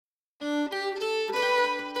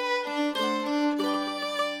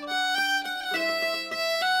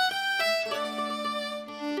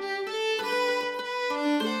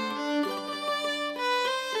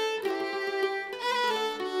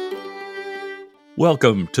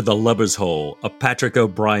Welcome to The Lover's Hole, a Patrick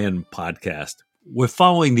O'Brian podcast. We're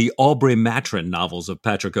following the Aubrey Maturin novels of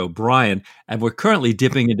Patrick O'Brian, and we're currently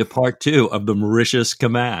dipping into part 2 of the Mauritius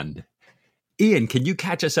Command. Ian, can you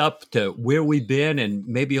catch us up to where we've been and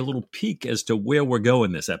maybe a little peek as to where we're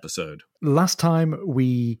going this episode? Last time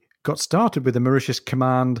we got started with the Mauritius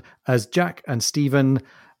Command as Jack and Stephen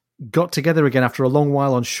got together again after a long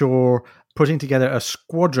while on shore, putting together a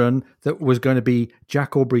squadron that was going to be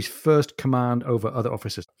Jack Aubrey's first command over other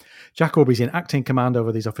officers. Jack Aubrey's in acting command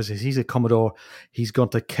over these officers. He's a Commodore. He's gone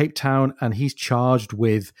to Cape Town and he's charged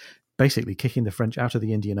with basically kicking the French out of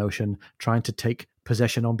the Indian Ocean, trying to take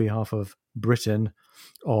possession on behalf of Britain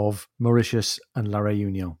of Mauritius and La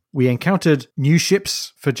Reunion. We encountered new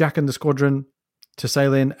ships for Jack and the squadron to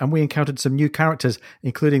sail in, and we encountered some new characters,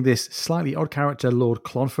 including this slightly odd character, Lord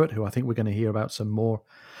Clonfert, who I think we're going to hear about some more.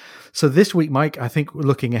 So this week, Mike, I think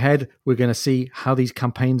looking ahead, we're going to see how these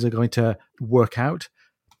campaigns are going to work out,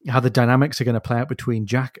 how the dynamics are going to play out between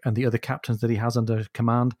Jack and the other captains that he has under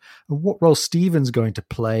command, and what role Stephen's going to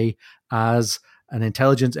play as an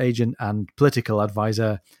intelligence agent and political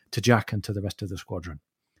advisor to Jack and to the rest of the squadron.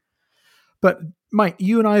 But Mike,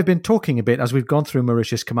 you and I have been talking a bit as we've gone through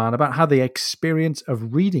Mauritius Command about how the experience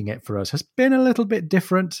of reading it for us has been a little bit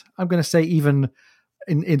different. I'm going to say even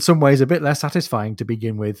in some ways a bit less satisfying to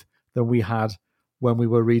begin with than we had when we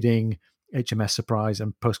were reading HMS Surprise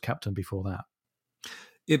and Post Captain before that.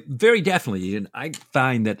 It very definitely, and I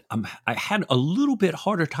find that I had a little bit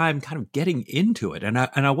harder time kind of getting into it, and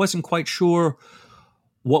I wasn't quite sure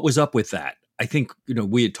what was up with that. I think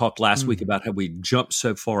we had talked last week about how we jumped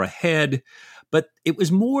so far ahead, but it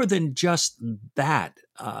was more than just that.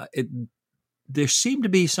 There seemed to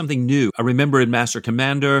be something new. I remember in Master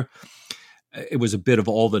Commander, it was a bit of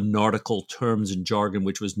all the nautical terms and jargon,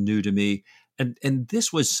 which was new to me. And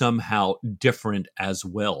this was somehow different as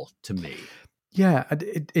well to me. Yeah,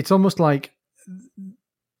 it's almost like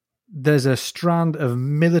there's a strand of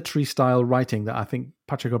military-style writing that I think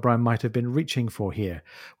Patrick O'Brian might have been reaching for here.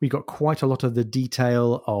 We got quite a lot of the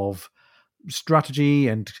detail of strategy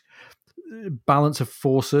and balance of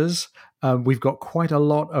forces. We've got quite a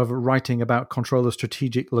lot of writing about control of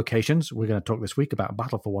strategic locations. We're going to talk this week about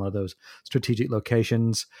battle for one of those strategic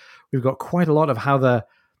locations. We've got quite a lot of how the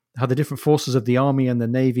different forces of the Army and the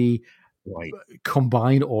Navy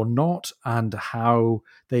combine or not, and how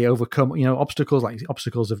they overcome obstacles like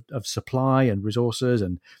obstacles of supply and resources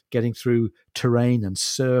and getting through terrain and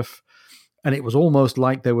surf. And it was almost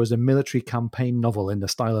like there was a military campaign novel in the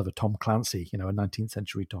style of a Tom Clancy, a 19th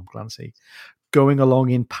century Tom Clancy, going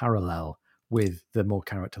along in parallel with the more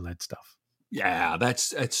character-led stuff. Yeah,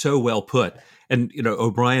 that's so well put. And,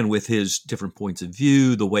 O'Brian with his different points of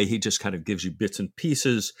view, the way he just kind of gives you bits and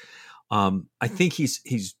pieces. I think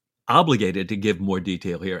he's obligated to give more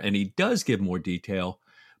detail here, and he does give more detail.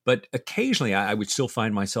 But occasionally I would still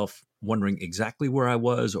find myself wondering exactly where I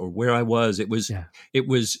was or where I was. It was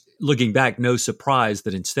looking back, no surprise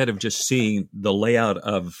that instead of just seeing the layout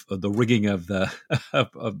of the rigging of the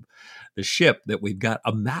of the ship, that we've got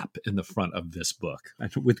a map in the front of this book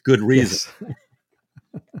with good reason.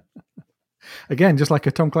 Yes. Again, just like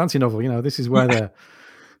a Tom Clancy novel, this is where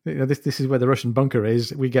this is where the Russian bunker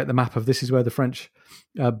is. We get the map of this is where the French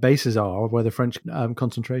bases are, or where the French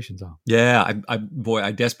concentrations are. Yeah,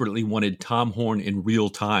 I desperately wanted Tom Horn in real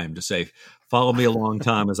time to say, follow me along,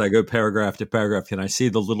 Tom, as I go paragraph to paragraph. Can I see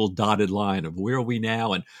the little dotted line of where are we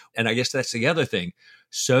now? And I guess that's the other thing.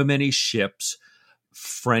 So many ships,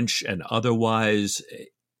 French and otherwise,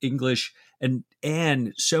 English,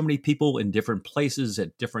 and so many people in different places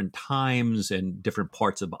at different times and different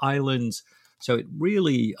parts of islands. So it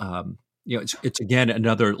really, it's again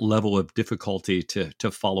another level of difficulty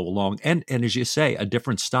to follow along, and as you say, a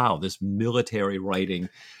different style. This military writing,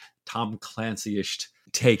 Tom Clancy-ish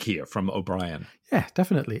take here from O'Brian. Yeah,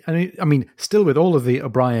 definitely. I mean, still with all of the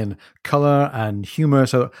O'Brian color and humor.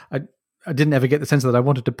 So I didn't ever get the sense that I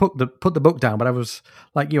wanted to put the book down, but I was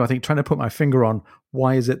like you, I think, trying to put my finger on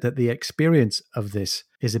why is it that the experience of this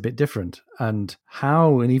is a bit different, and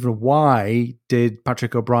how and even why did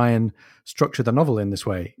Patrick O'Brian structure the novel in this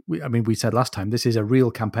way? We said last time this is a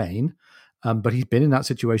real campaign, but he's been in that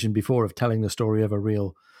situation before of telling the story of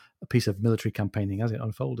a piece of military campaigning as it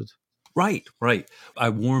unfolded. Right. I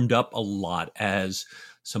warmed up a lot as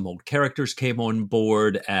some old characters came on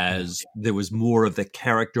board, as there was more of the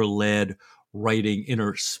character-led writing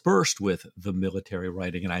interspersed with the military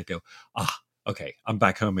writing, and I go, okay, I'm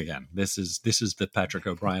back home again. This is the Patrick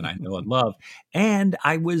O'Brian I know and love. And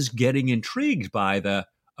I was getting intrigued by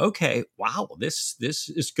okay, wow, this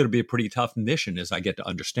is going to be a pretty tough mission as I get to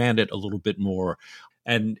understand it a little bit more.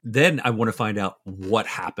 And then I want to find out what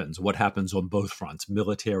happens on both fronts,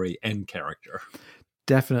 military and character.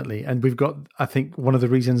 Definitely. And we've got, I think, one of the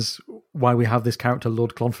reasons why we have this character,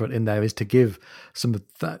 Lord Clonfert, in there is to give some of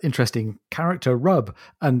that interesting character rub.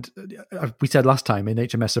 And we said last time in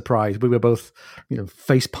HMS Surprise, we were both,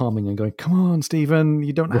 face palming and going, come on, Stephen,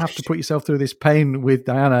 you don't have to put yourself through this pain with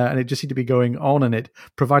Diana. And it just seemed to be going on, and it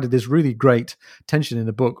provided this really great tension in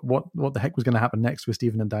the book. What the heck was going to happen next with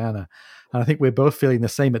Stephen and Diana? And I think we're both feeling the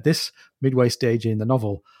same at this midway stage in the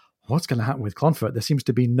novel. What's going to happen with Clonfert? There seems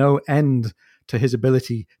to be no end to his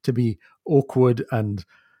ability to be awkward and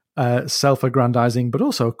self-aggrandizing, but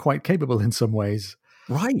also quite capable in some ways.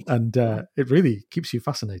 Right. And it really keeps you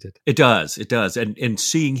fascinated. It does. And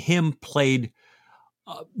seeing him played,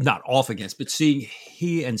 not off against, but seeing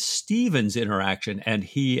he and Stephen's interaction and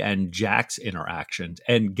he and Jack's interactions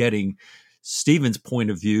and getting Stephen's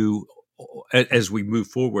point of view as we move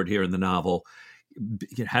forward here in the novel,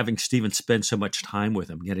 having Stephen spend so much time with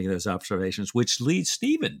him, getting those observations, which leads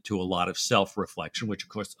Stephen to a lot of self-reflection, which, of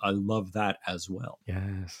course, I love that as well.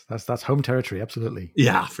 Yes, that's home territory, absolutely.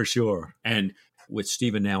 Yeah, for sure. And with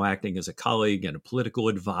Stephen now acting as a colleague and a political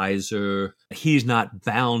advisor, he's not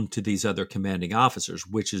bound to these other commanding officers,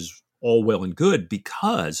 which is all well and good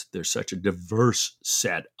because there's such a diverse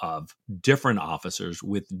set of different officers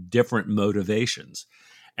with different motivations.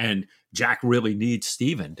 And Jack really needs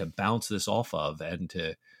Stephen to bounce this off of, and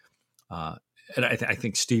to, and I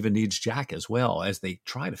think Stephen needs Jack as well as they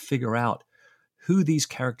try to figure out who these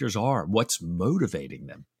characters are, what's motivating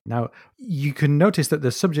them. Now, you can notice that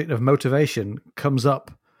the subject of motivation comes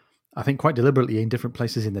up, I think, quite deliberately in different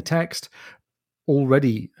places in the text.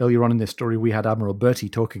 Already earlier on in this story, we had Admiral Bertie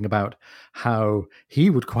talking about how he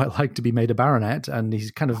would quite like to be made a baronet, and he's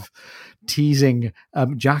kind of teasing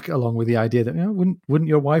Jack along with the idea that, wouldn't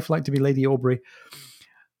your wife like to be Lady Aubrey?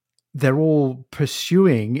 They're all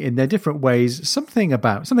pursuing in their different ways something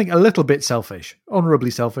a little bit selfish,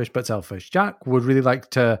 honorably selfish, but selfish. Jack would really like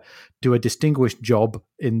to do a distinguished job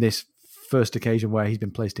in this first occasion where he's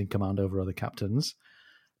been placed in command over other captains.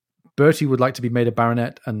 Bertie would like to be made a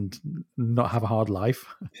baronet and not have a hard life.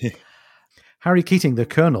 Harry Keating, the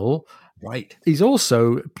colonel, right? He's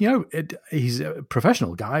also, he's a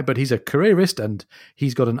professional guy, but he's a careerist and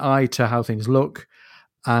he's got an eye to how things look.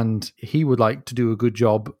 And he would like to do a good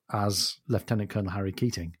job as Lieutenant Colonel Harry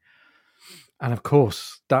Keating. And of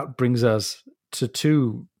course, that brings us to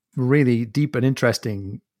two really deep and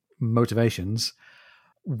interesting motivations.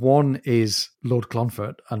 One is Lord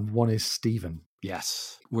Clonfert and one is Stephen.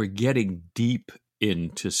 Yes, we're getting deep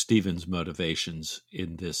into Stephen's motivations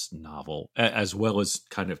in this novel, as well as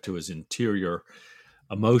kind of to his interior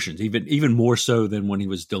emotions, even more so than when he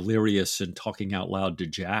was delirious and talking out loud to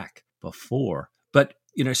Jack before. But,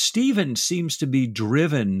 Stephen seems to be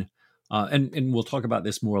driven, and we'll talk about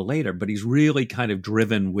this more later, but he's really kind of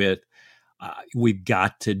driven with, we've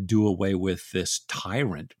got to do away with this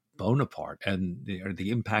tyrant, Bonaparte, and the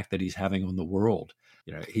impact that he's having on the world.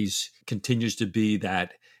 He's continues to be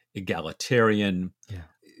that egalitarian,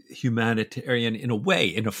 humanitarian in a way,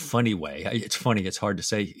 in a funny way. It's funny. It's hard to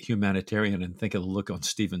say humanitarian and think of the look on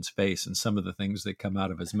Stephen's face and some of the things that come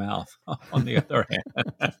out of his mouth. On the other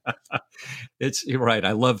hand, you're right.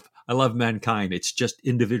 I love mankind. It's just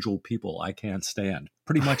individual people I can't stand.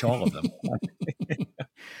 Pretty much all of them.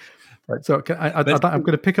 Right. So I'm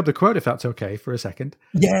going to pick up the quote, if that's okay, for a second.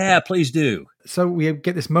 Yeah, please do. So we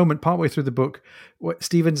get this moment partway through the book where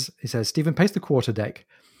he says, Stephen paced the quarterdeck,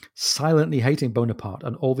 silently hating Bonaparte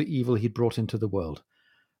and all the evil he'd brought into the world.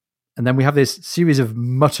 And then we have this series of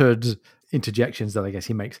muttered interjections that I guess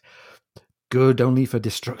he makes. Good only for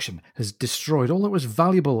destruction, has destroyed all that was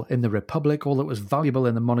valuable in the Republic, all that was valuable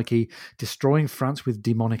in the monarchy, destroying France with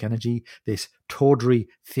demonic energy, this tawdry,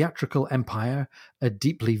 theatrical empire, a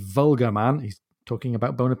deeply vulgar man. He's talking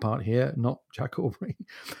about Bonaparte here, not Jack Aubrey.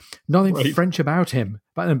 Nothing French about him.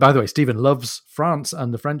 And by the way, Stephen loves France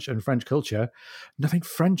and the French and French culture. Nothing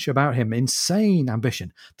French about him. Insane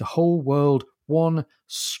ambition. The whole world, one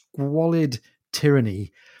squalid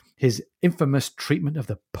tyranny. His infamous treatment of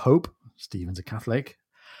the Pope. Stephen's a Catholic.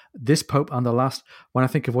 This Pope and the last, when I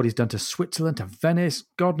think of what he's done to Switzerland, to Venice,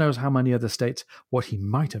 God knows how many other states, what he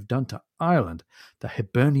might have done to Ireland, the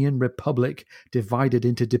Hibernian Republic divided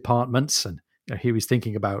into departments. And here he's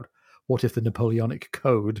thinking about what if the Napoleonic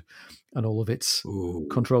Code and all of its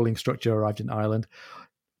controlling structure arrived in Ireland.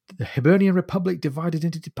 The Hibernian Republic divided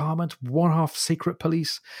into departments, one half secret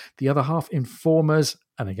police, the other half informers.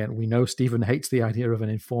 And again, we know Stephen hates the idea of an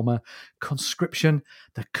informer. Conscription,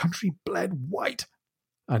 the country bled white.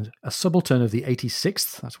 And a subaltern of the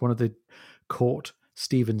 86th, that's one of the, caught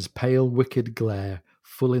Stephen's pale, wicked glare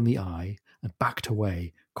full in the eye and backed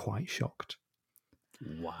away, quite shocked.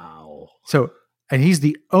 Wow. So, and he's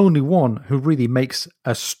the only one who really makes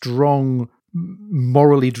a strong,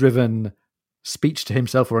 morally driven speech to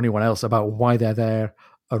himself or anyone else about why they're there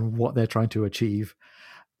and what they're trying to achieve.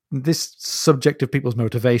 This subject of people's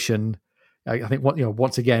motivation, I think,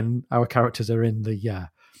 once again, our characters are in the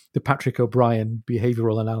Patrick O'Brien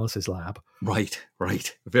behavioral analysis lab. Right.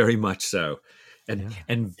 Very much so.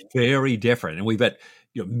 And very different. And we've got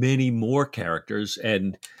many more characters,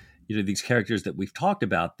 and these characters that we've talked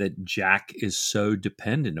about that Jack is so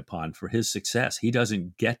dependent upon for his success. He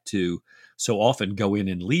doesn't get to so often go in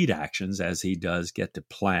and lead actions as he does get to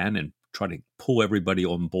plan and try to pull everybody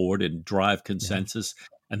on board and drive consensus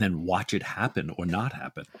and then watch it happen or not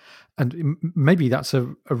happen. And maybe that's a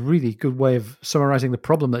really good way of summarizing the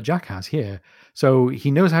problem that Jack has here. So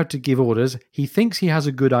he knows how to give orders. He thinks he has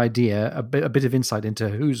a good idea, a bit of insight into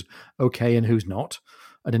who's okay and who's not.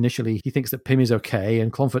 And initially he thinks that Pym is okay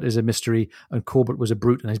and Clonfert is a mystery and Corbett was a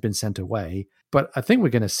brute and has been sent away. But I think we're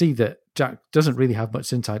going to see that Jack doesn't really have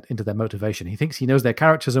much insight into their motivation. He thinks he knows their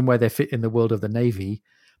characters and where they fit in the world of the Navy,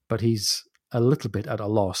 but he's a little bit at a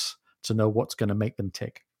loss to know what's going to make them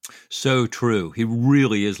tick. So true. He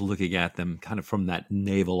really is looking at them kind of from that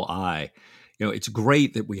naval eye. It's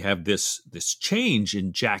great that we have this change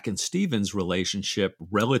in Jack and Stephen's relationship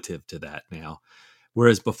relative to that now.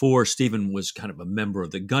 Whereas before, Stephen was kind of a member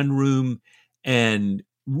of the gunroom and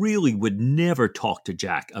really would never talk to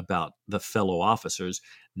Jack about the fellow officers.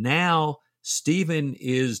 Now, Stephen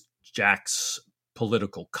is Jack's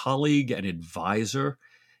political colleague and advisor.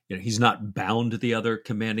 He's not bound to the other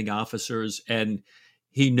commanding officers, and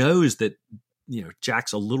he knows that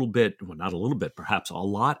Jack's a little bit, well, not a little bit, perhaps a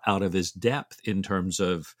lot out of his depth in terms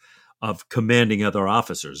of commanding other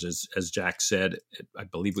officers. As Jack said, I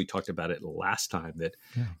believe we talked about it last time, that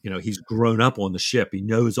he's grown up on the ship. He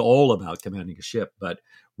knows all about commanding a ship, but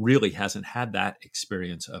really hasn't had that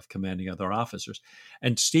experience of commanding other officers.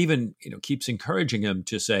 And Stephen, keeps encouraging him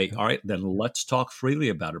to say, all right, then let's talk freely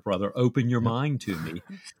about it, brother. Open your mind to me.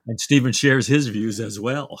 And Stephen shares his views as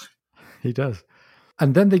well. He does.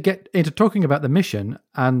 And then they get into talking about the mission,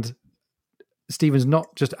 and Stephen's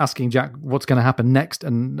not just asking Jack what's going to happen next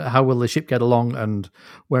and how will the ship get along and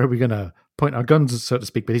where are we going to point our guns, so to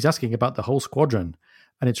speak, but he's asking about the whole squadron.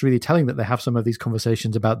 And it's really telling that they have some of these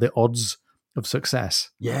conversations about the odds of success.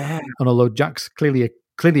 Yeah. And although Jack's clearly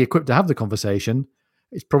equipped to have the conversation,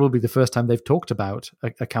 it's probably the first time they've talked about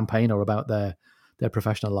a campaign or about their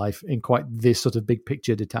professional life in quite this sort of big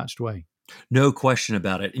picture detached way. No question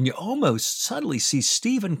about it. And you almost subtly see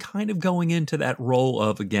Stephen kind of going into that role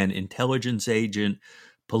of, again, intelligence agent,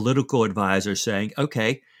 political advisor, saying,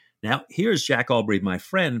 okay, now here's Jack Aubrey, my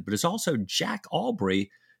friend, but it's also Jack Aubrey,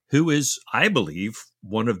 who is, I believe,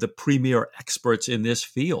 one of the premier experts in this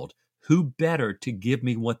field. Who better to give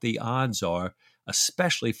me what the odds are,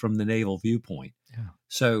 especially from the naval viewpoint? Yeah.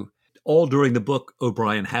 So all during the book,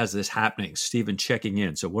 O'Brien has this happening, Stephen checking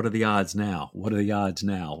in. So what are the odds now? What are the odds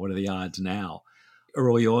now? What are the odds now?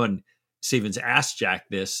 Early on, Stephen's asked Jack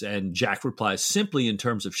this, and Jack replies simply in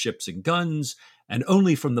terms of ships and guns, and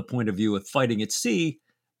only from the point of view of fighting at sea.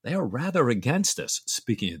 They are rather against us,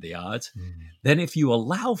 speaking of the odds. Then if you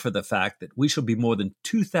allow for the fact that we shall be more than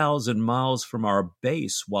 2,000 miles from our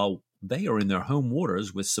base while they are in their home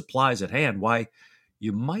waters with supplies at hand, why,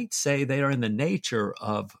 you might say they are in the nature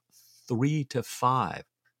of 3 to 5.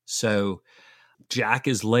 So Jack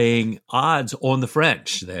is laying odds on the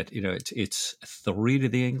French that, it's 3 to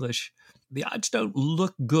the English. The odds don't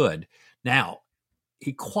look good. Now,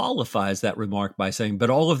 he qualifies that remark by saying, but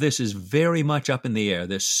all of this is very much up in the air.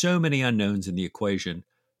 There's so many unknowns in the equation.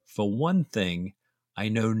 For one thing, I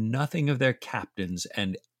know nothing of their captains,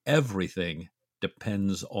 and everything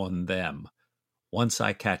depends on them. Once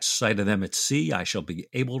I catch sight of them at sea, I shall be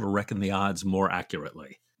able to reckon the odds more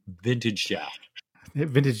accurately. Vintage Jack.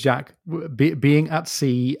 Vintage Jack, being at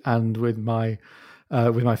sea and with my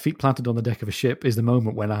feet planted on the deck of a ship is the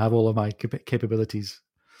moment when I have all of my capabilities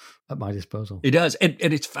at my disposal. It does. And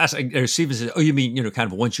it's fascinating. Stephen says, oh, you mean,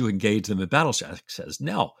 kind of once you engage them in battle? Jack says,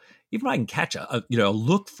 no, even if I can catch a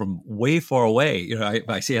look from way far away, if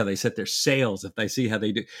I see how they set their sails, if I see how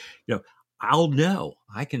they do, I'll know.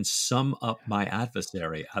 I can sum up my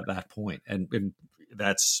adversary at that point. And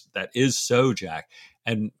that is so Jack,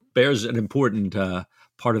 and bears an important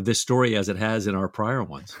part of this story as it has in our prior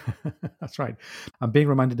ones. That's right. I'm being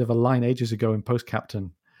reminded of a line ages ago in Post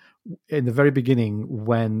Captain, in the very beginning,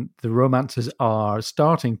 when the romances are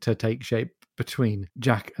starting to take shape between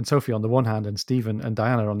Jack and Sophie on the one hand and Stephen and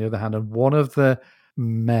Diana on the other hand. And one of the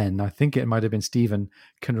men, I think it might have been Stephen,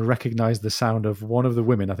 can recognize the sound of one of the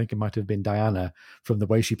women. I think it might have been Diana, from the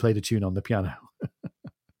way she played a tune on the piano.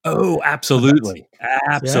 Oh, absolutely. Yeah.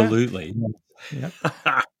 Absolutely. Yeah.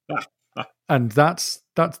 And that's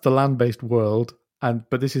the land-based world.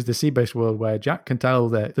 But this is the sea-based world where Jack can tell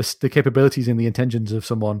the capabilities and the intentions of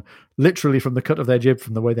someone literally from the cut of their jib,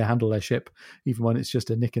 from the way they handle their ship, even when it's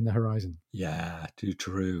just a nick in the horizon. Yeah, too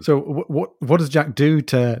true. So what does Jack do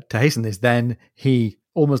to hasten this? Then he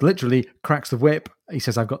almost literally cracks the whip. He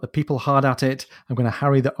says, I've got the people hard at it. I'm going to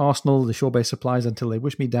harry the arsenal, the shore-based supplies, until they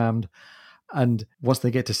wish me damned. And once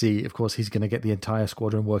they get to sea, of course, he's going to get the entire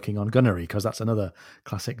squadron working on gunnery, because that's another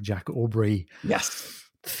classic Jack Aubrey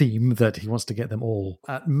theme, that he wants to get them all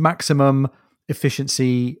at maximum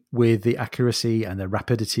efficiency with the accuracy and the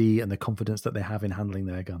rapidity and the confidence that they have in handling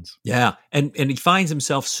their guns. Yeah. And he finds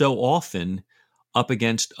himself so often up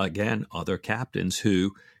against, again, other captains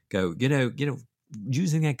who go,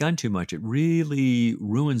 using that gun too much, it really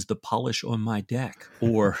ruins the polish on my deck,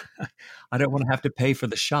 or I don't want to have to pay for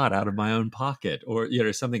the shot out of my own pocket, or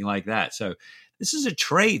something like that. So this is a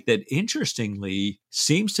trait that, interestingly,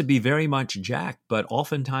 seems to be very much Jack, but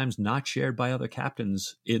oftentimes not shared by other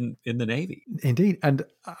captains in the Navy. Indeed. And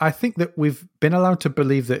I think that we've been allowed to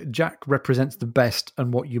believe that Jack represents the best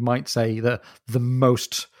and what you might say the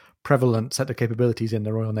most prevalent set of capabilities in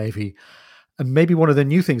the Royal Navy. And maybe one of the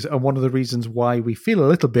new things, and one of the reasons why we feel a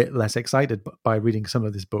little bit less excited by reading some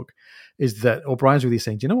of this book, is that O'Brien's really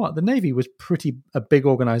saying, do you know what? The Navy was a big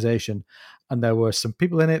organization, and there were some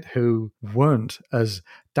people in it who weren't as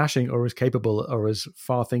dashing or as capable or as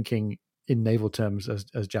far-thinking in naval terms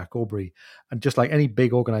as Jack Aubrey. And just like any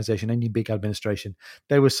big organization, any big administration,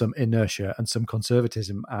 there was some inertia and some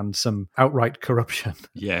conservatism and some outright corruption.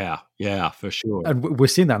 Yeah, for sure. And we're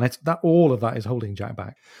seeing that, and that all of that is holding Jack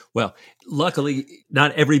back. Well, luckily,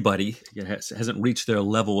 not everybody hasn't reached their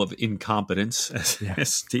level of incompetence,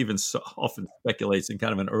 as Stephen so often speculates in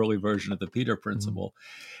kind of an early version of the Peter Principle.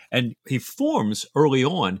 And he forms early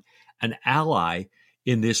on an ally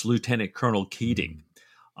in this Lieutenant Colonel Keating.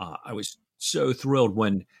 I was so thrilled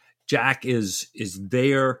when Jack is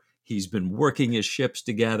there. He's been working his ships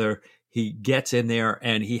together. He gets in there,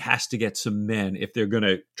 and he has to get some men if they're going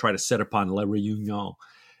to try to set upon La Reunion.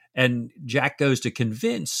 And Jack goes to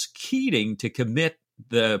convince Keating to commit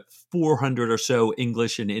the 400 or so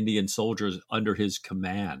English and Indian soldiers under his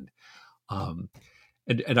command.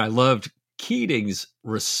 And I loved Keating's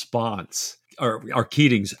response, or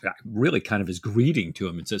Keating's really kind of his greeting to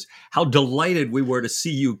him, and says, how delighted we were to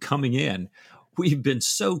see you coming in. We've been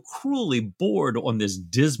so cruelly bored on this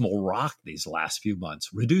dismal rock these last few months,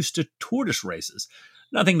 reduced to tortoise races.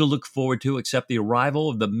 Nothing to look forward to except the arrival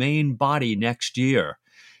of the main body next year.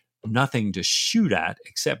 Nothing to shoot at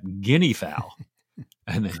except guinea fowl.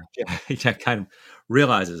 And then Jack kind of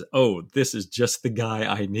realizes, oh, this is just the guy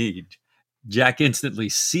I need. Jack instantly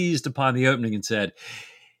seized upon the opening and said,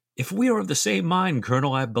 if we are of the same mind,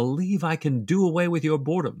 Colonel, I believe I can do away with your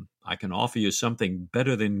boredom. I can offer you something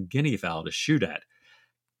better than guinea fowl to shoot at.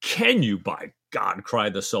 Can you, by God,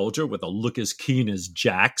 cried the soldier with a look as keen as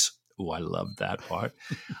Jack's. Oh, I love that part.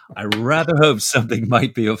 I rather hope something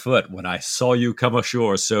might be afoot when I saw you come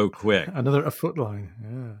ashore so quick. Another afoot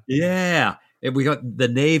line. Yeah. We got the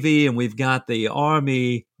Navy and we've got the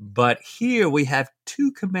Army, but here we have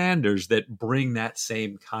two commanders that bring that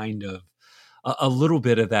same kind of, a little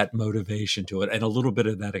bit of that motivation to it and a little bit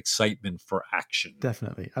of that excitement for action.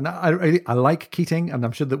 Definitely. And I like Keating, and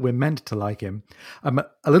I'm sure that we're meant to like him. I'm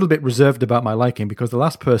a little bit reserved about my liking, because the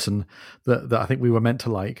last person that I think we were meant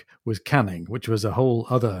to like was Canning, which was a whole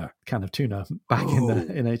other can of tuna back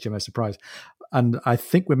in HMS Surprise. And I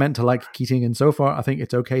think we're meant to like Keating, and so far I think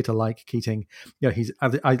it's okay to like Keating. He's,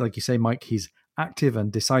 like you say, Mike, he's active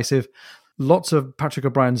and decisive. Lots of Patrick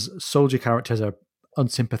O'Brien's soldier characters are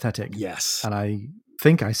unsympathetic. Yes. And I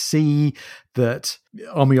think I see that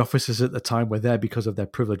army officers at the time were there because of their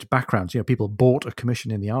privileged backgrounds. People bought a commission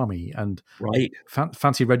in the army, and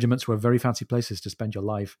fancy regiments were very fancy places to spend your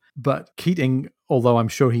life. But Keating, although I'm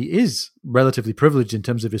sure he is relatively privileged in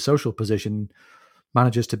terms of his social position,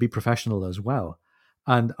 manages to be professional as well.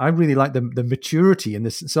 And I really like the maturity and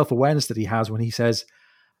the self-awareness that he has when he says,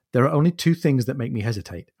 there are only two things that make me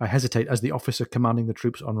hesitate. I hesitate as the officer commanding the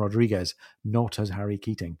troops on Rodriguez, not as Harry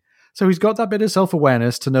Keating. So he's got that bit of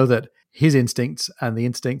self-awareness to know that his instincts and the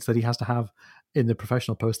instincts that he has to have in the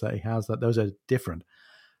professional post that he has, that those are different.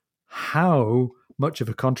 How much of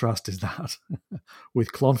a contrast is that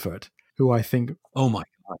with Clonfert, who I think, oh my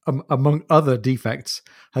God, among other defects,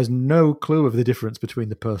 has no clue of the difference between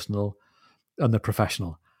the personal and the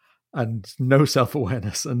professional. and no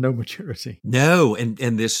self-awareness and no maturity. No, and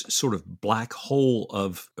this sort of black hole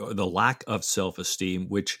of the lack of self-esteem,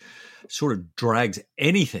 which sort of drags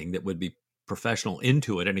anything that would be professional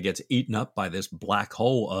into it, and it gets eaten up by this black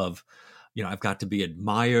hole of, I've got to be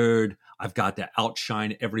admired, I've got to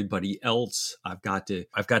outshine everybody else, I've got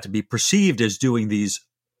to be perceived as doing these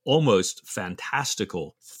almost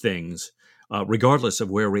fantastical things, regardless of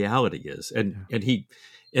where reality is. And he,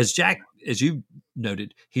 as Jack, as you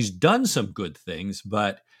noted, he's done some good things,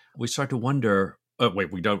 but we start to wonder.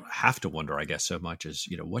 We don't have to wonder, I guess, so much as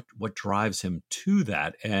what drives him to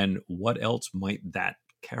that, and what else might that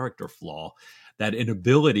character flaw, that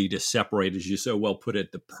inability to separate, as you so well put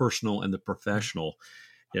it, the personal and the professional,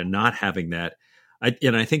 not having that.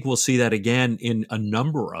 I think we'll see that again in a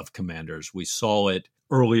number of commanders. We saw it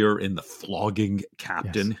earlier in the flogging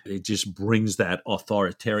captain. Yes. It just brings that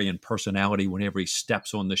authoritarian personality whenever he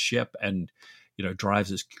steps on the ship and drives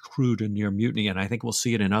his crew to near mutiny. And I think we'll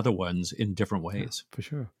see it in other ones in different ways. Yeah, for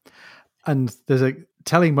sure. And there's a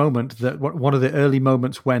telling moment that one of the early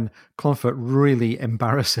moments when Clonfert really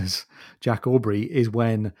embarrasses Jack Aubrey is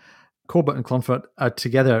when Corbett and Clonfert are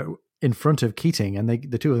together in front of Keating, and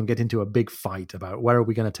the two of them get into a big fight about where are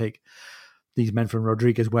we going to take these men from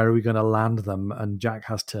Rodriguez, where are we going to land them? And Jack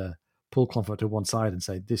has to pull Clonfert to one side and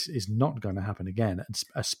say, this is not going to happen again, and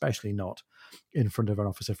especially not in front of an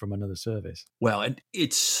officer from another service. Well, and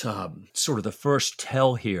it's sort of the first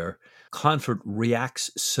tell here. Clonfert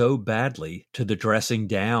reacts so badly to the dressing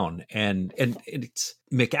down, and it's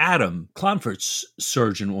McAdam, Clonfert's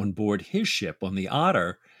surgeon on board his ship on the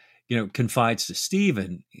Otter, confides to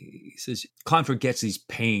Stephen. He says Clonfert gets these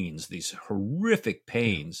pains, these horrific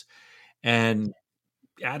pains, and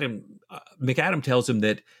McAdam tells him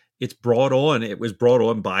that it was brought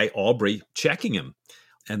on by Aubrey checking him,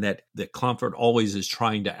 and that Clonfert always is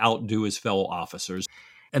trying to outdo his fellow officers.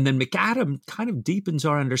 And then McAdam kind of deepens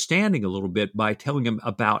our understanding a little bit by telling him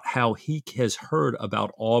about how he has heard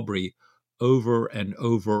about Aubrey over and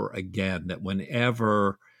over again, that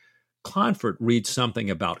whenever Clonfert reads something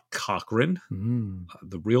about Cochrane,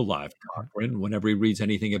 the real live Cochrane, whenever he reads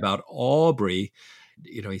anything about Aubrey,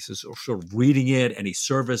 he's sort of reading it, and he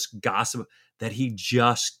service gossip, that he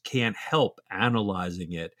just can't help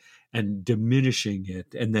analyzing it and diminishing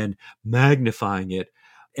it and then magnifying it,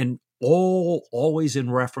 and always in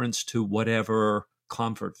reference to whatever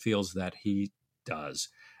Clonfert feels that he does.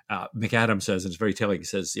 McAdam says, and it's very telling, he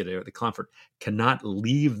says, the Clonfert cannot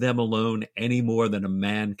leave them alone any more than a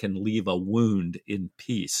man can leave a wound in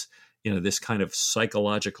peace. This kind of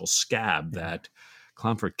psychological scab that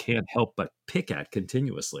Clonfert can't help but pick at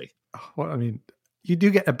continuously. Well, I mean, you do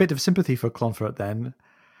get a bit of sympathy for Clonfert then,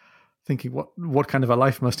 thinking what kind of a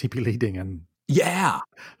life must he be leading? And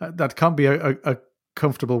that can't be a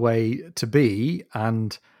comfortable way to be,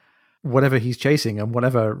 and whatever he's chasing and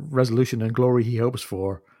whatever resolution and glory he hopes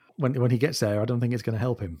for, when he gets there, I don't think it's going to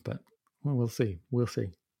help him, but we'll see.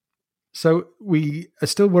 So we are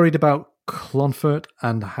still worried about Clonfert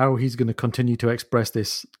and how he's going to continue to express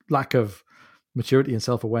this lack of maturity and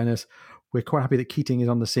self-awareness. We're quite happy that Keating is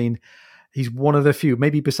on the scene. He's one of the few,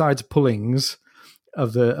 maybe besides Pullings,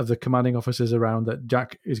 of the commanding officers around, that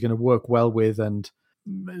Jack is going to work well with. And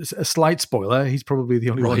a slight spoiler, he's probably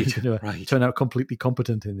the only one who's going to turn out completely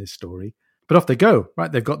competent in this story. But off they go,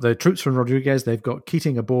 right? They've got the troops from Rodriguez, they've got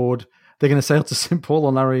Keating aboard, they're going to sail to St. Paul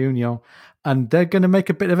on La Reunion, and they're going to make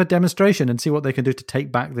a bit of a demonstration and see what they can do to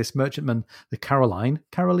take back this merchantman, the Caroline,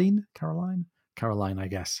 I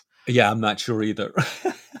guess. Yeah, I'm not sure either.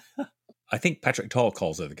 I think Patrick Tall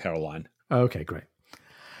calls her the Caroline. Okay, great.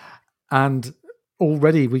 And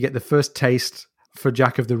already we get the first taste for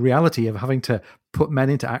Jack of the reality of having to put men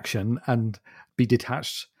into action and be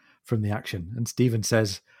detached from the action. And Stephen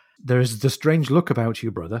says, there is the strange look about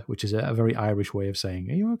you, brother, which is a very Irish way of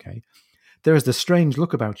saying, are you okay? There is the strange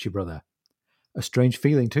look about you, brother. A strange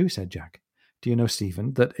feeling too, said Jack. Do you know,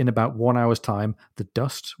 Stephen, that in about 1 hour's time, the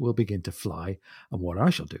dust will begin to fly, and what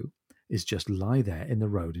I shall do is just lie there in the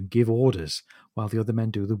road and give orders while the other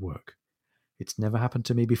men do the work. It's never happened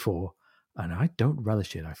to me before, and I don't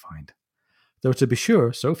relish it, I find. Though to be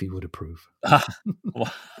sure, Sophie would approve.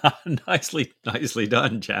 Well, nicely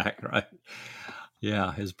done, Jack, right?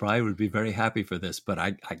 Yeah, his bride would be very happy for this, but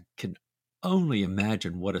I can only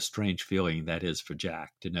imagine what a strange feeling that is for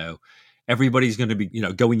Jack to know everybody's going to be,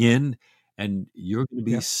 going in, and you're going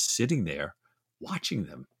to be sitting there watching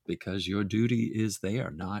them because your duty is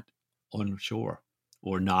there, not on shore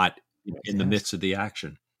or not in the midst of the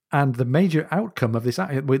action. And the major outcome of this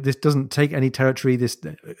doesn't take any territory.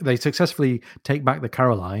 They successfully take back the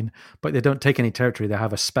Caroline, but they don't take any territory. They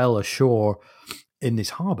have a spell ashore in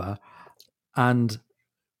this harbour, and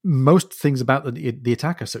most things about the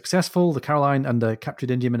attack are successful. The Caroline and the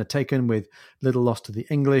captured Indiamen are taken with little loss to the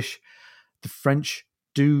English. The French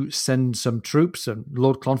do send some troops, and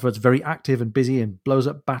Lord Clonford's very active and busy and blows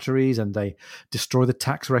up batteries, and they destroy the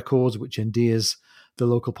tax records, which endears the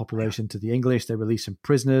local population to the English. They release some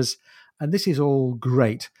prisoners, and this is all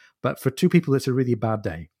great. But for two people, it's a really bad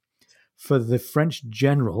day. For the French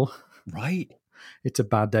general, right, it's a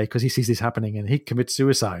bad day because he sees this happening and he commits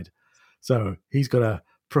suicide. So he's got a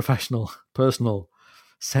professional, personal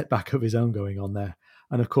setback of his own going on there.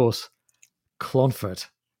 And of course, Clonfert,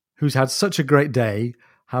 who's had such a great day,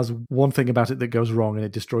 has one thing about it that goes wrong and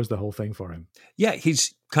it destroys the whole thing for him. Yeah,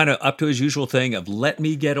 he's kind of up to his usual thing of let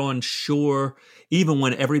me get on shore even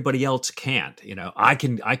when everybody else can't. I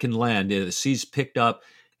can land. The sea's picked up.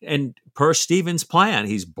 And per Stephen's plan,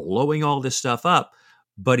 he's blowing all this stuff up,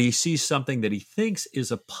 but he sees something that he thinks is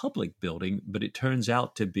a public building, but it turns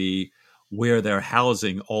out to be where they're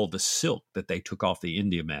housing all the silk that they took off the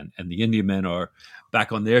Indiamen. And the Indiamen are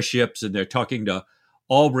back on their ships and they're talking to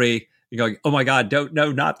Aubrey. You're going, oh my God,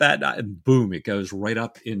 no, not that. And boom, it goes right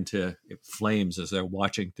up into flames as they're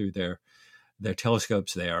watching through their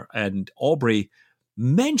telescopes there. And Aubrey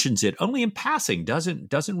mentions it only in passing, doesn't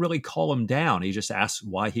really call him down. He just asks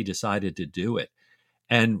why he decided to do it.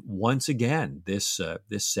 And once again, this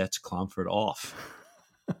sets Clonfert off.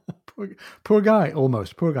 Poor guy,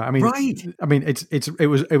 almost poor guy. I mean, right.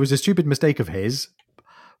 It was a stupid mistake of his.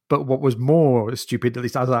 But what was more stupid, at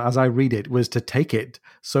least as I read it, was to take it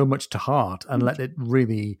so much to heart and let it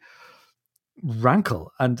really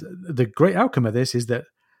rankle. And the great outcome of this is that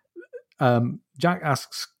Jack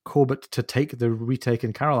asks Corbett to take the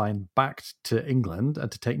retaken Caroline back to England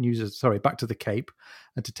and to take back to the Cape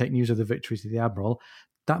and to take news of the victory to the Admiral.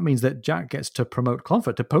 That means that Jack gets to promote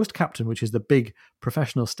Clonfert to post captain, which is the big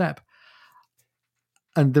professional step.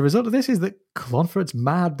 And the result of this is that Clonfert's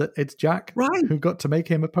mad that it's Jack who got to make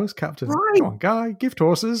him a post captain. Right. Come on, guy, gift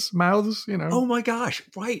horses, mouths, Oh my gosh,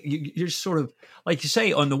 right. You're sort of, like you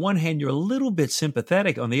say, on the one hand, you're a little bit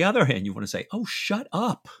sympathetic. On the other hand, you want to say, oh, shut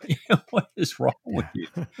up. What is wrong with you?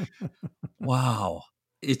 Wow.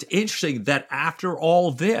 It's interesting that after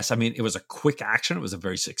all this, I mean, it was a quick action. It was a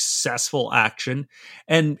very successful action.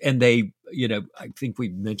 And they, I think we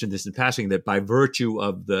mentioned this in passing, that by virtue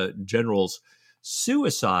of the general's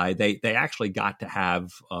suicide, they actually got to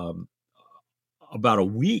have about a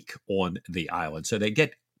week on the island. So they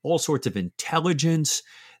get all sorts of intelligence.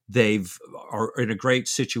 Are in a great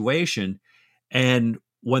situation. And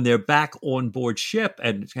when they're back on board ship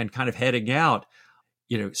and kind of heading out,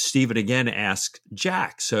 Stephen again asks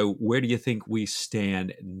Jack, so where do you think we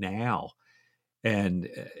stand now? And,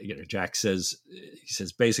 Jack says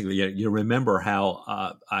basically, you remember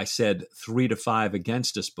how I said 3-5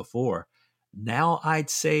 against us before. Now I'd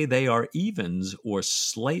say they are evens or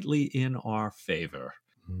slightly in our favor.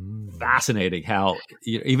 Fascinating how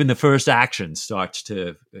even the first action starts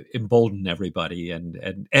to embolden everybody,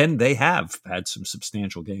 and they have had some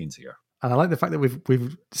substantial gains here. And I like the fact that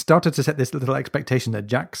we've started to set this little expectation that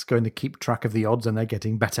Jack's going to keep track of the odds and they're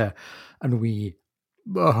getting better, and we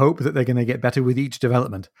hope that they're going to get better with each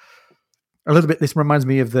development. A little bit, this reminds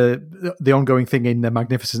me of the ongoing thing in the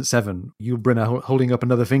Magnificent Seven. Yul Brynner holding up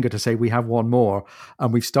another finger to say we have one more,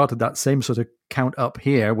 and we've started that same sort of count up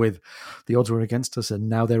here with the odds were against us and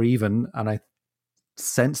now they're even. And I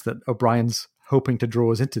sense that O'Brien's hoping to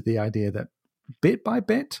draw us into the idea that bit by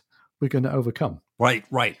bit we're going to overcome. Right.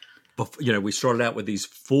 We started out with these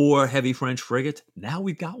 4 heavy French frigates. Now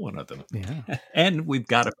we've got one of them. Yeah. And we've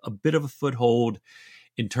got a bit of a foothold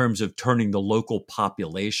in terms of turning the local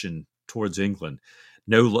population towards England.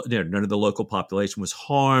 None of the local population was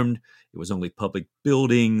harmed. It was only public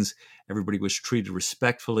buildings. Everybody was treated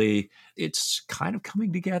respectfully. It's kind of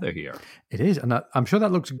coming together here. It is. And I'm sure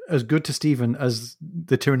that looks as good to Stephen as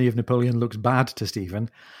the tyranny of Napoleon looks bad to Stephen.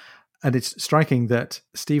 And it's striking that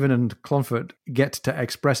Stephen and Clonfert get to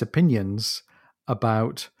express opinions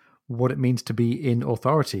about what it means to be in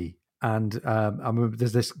authority. And I remember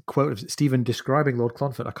there's this quote of Stephen describing Lord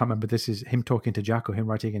Clonfert. I can't remember if this is him talking to Jack or him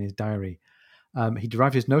writing in his diary. He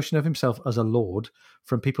derived his notion of himself as a lord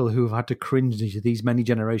from people who have had to cringe these many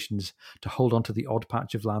generations to hold on to the odd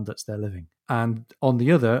patch of land that's their living. And on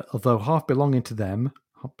the other, although half belonging to them,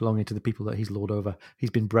 belonging to the people that he's lord over, he's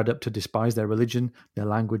been bred up to despise their religion, their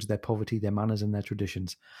language, their poverty, their manners, and their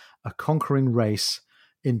traditions. A conquering race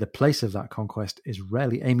in the place of that conquest is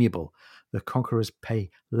rarely amiable. The conquerors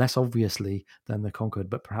pay less obviously than the conquered,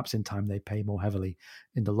 but perhaps in time they pay more heavily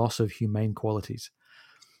in the loss of humane qualities.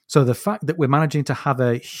 So the fact that we're managing to have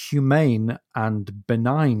a humane and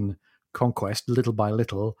benign conquest, little by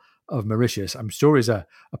little, of Mauritius, I'm sure is a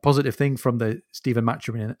positive thing from the Stephen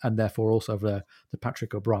Maturin and therefore also the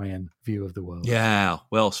Patrick O'Brien view of the world. Yeah,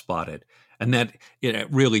 well spotted. And that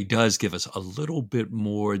it really does give us a little bit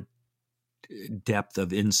more depth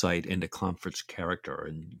of insight into Clonfert's character,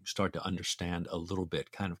 and you start to understand a little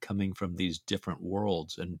bit, kind of coming from these different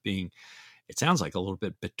worlds and being, it sounds like a little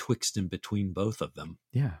bit betwixt and between both of them.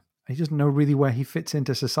 Yeah. He doesn't know really where he fits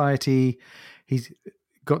into society. He's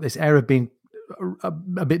got this air of being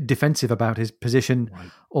a bit defensive about his position,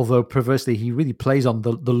 right, although perversely he really plays on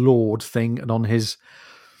the Lord thing and on his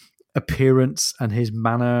appearance and his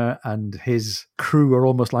manner, and his crew are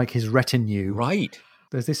almost like his retinue. Right.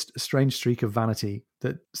 There's this strange streak of vanity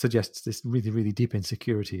that suggests this really, really deep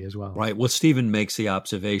insecurity as well. Right. Well, Stephen makes the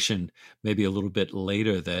observation maybe a little bit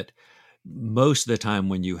later that most of the time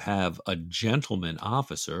when you have a gentleman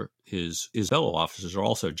officer, his fellow officers are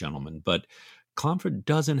also gentlemen, but Clonfert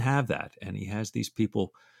doesn't have that. And he has these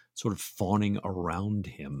people sort of fawning around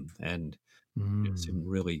him, and Sim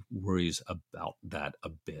really worries about that a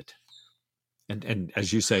bit. And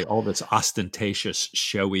as you say, all this ostentatious,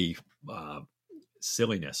 showy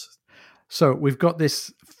silliness. So we've got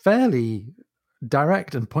this fairly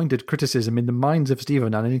direct and pointed criticism in the minds of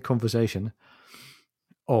Stephen and in conversation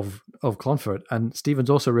of Clonfert, and Stephen's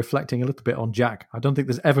also reflecting a little bit on Jack. I don't think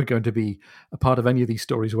there's ever going to be a part of any of these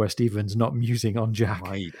stories where Stephen's not musing on Jack,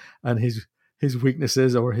 right, and his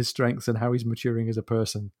weaknesses or his strengths and how he's maturing as a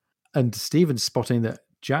person. And Stephen's spotting that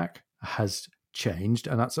Jack has changed,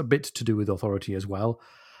 and that's a bit to do with authority as well.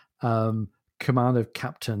 Command of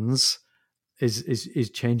captains is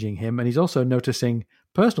changing him, and he's also noticing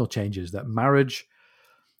personal changes, that marriage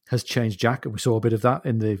has changed Jack, and we saw a bit of that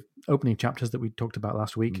in the opening chapters that we talked about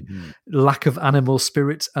last week. Lack of animal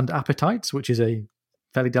spirits and appetites, which is a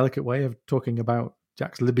fairly delicate way of talking about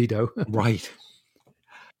Jack's libido. Right.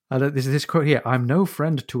 And there's this quote here: "I'm no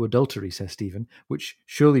friend to adultery," says Stephen, which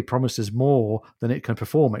surely promises more than it can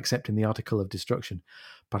perform except in the article of destruction.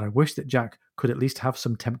 But I wish that Jack could at least have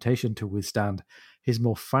some temptation to withstand. His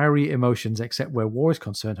more fiery emotions, except where war is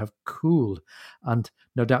concerned, have cooled. And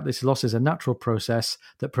no doubt this loss is a natural process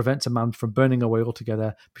that prevents a man from burning away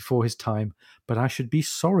altogether before his time. But I should be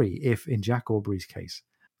sorry if, in Jack Aubrey's case,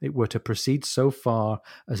 it were to proceed so far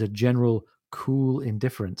as a general cool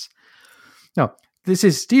indifference. Now, this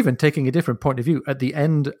is Stephen taking a different point of view. At the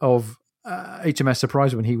end of HMS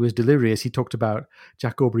Surprise, when he was delirious, he talked about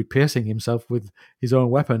Jack Aubrey piercing himself with his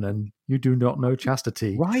own weapon, and you do not know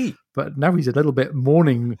chastity. Right. But now he's a little bit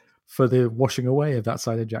mourning for the washing away of that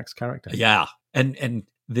side of Jack's character. Yeah. And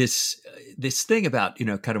this thing about,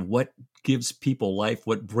 kind of what gives people life,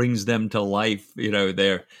 what brings them to life,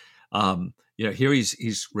 here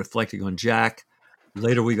he's reflecting on Jack.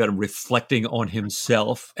 Later, we got him reflecting on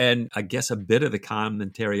himself. And I guess a bit of the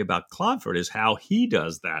commentary about Clonfert is how he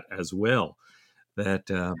does that as well. That,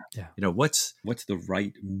 what's the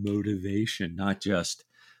right motivation, not just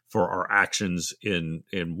for our actions in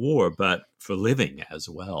war, but for living as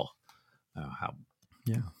well. How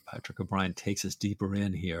Patrick O'Brien takes us deeper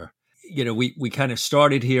in here. We kind of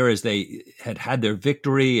started here as they had their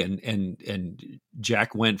victory, and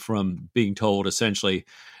Jack went from being told essentially,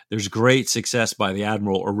 there's great success by the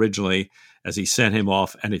Admiral originally as he sent him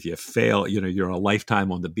off, and if you fail, you're a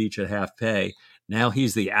lifetime on the beach at half pay. Now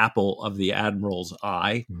he's the apple of the Admiral's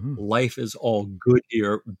eye. Life is all good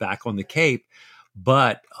here back on the Cape,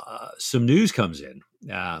 but some news comes in,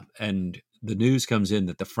 and the news comes in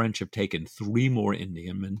that the French have taken 3 more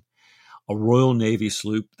Indiamen, a Royal Navy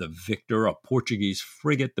sloop, the Victor, a Portuguese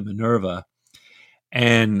frigate, the Minerva.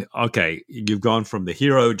 And, okay, you've gone from the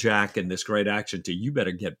hero, Jack, and this great action to you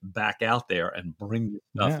better get back out there and bring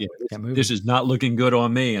stuff. This is not looking good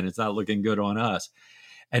on me, and it's not looking good on us.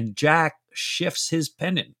 And Jack shifts his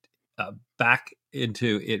pennant back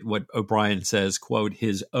into it, what O'Brien says, quote,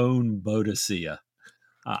 his own Boadicea.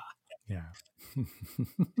 Yeah.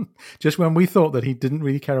 Just when we thought that he didn't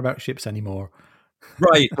really care about ships anymore.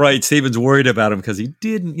 Right. Stephen's worried about him because he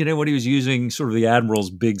didn't, when he was using sort of the Admiral's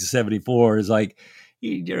big 74, is like,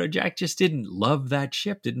 Jack just didn't love that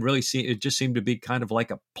ship. Didn't really see it. Just seemed to be kind of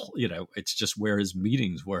like it's just where his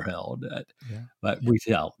meetings were held. But we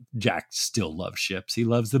tell Jack still loves ships. He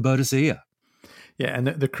loves the Boadicea. Yeah, and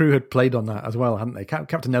the crew had played on that as well, hadn't they?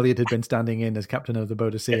 Captain Elliot had been standing in as captain of the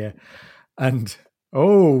Boadicea, and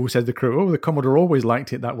said the crew, the Commodore always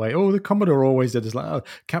liked it that way. The Commodore always did. It's like,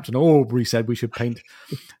 Captain Aubrey said we should paint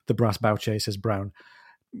the brass bow chasers brown.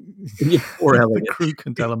 Or the crew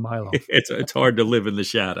can tell a mile off. It's hard to live in the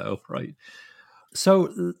shadow, right?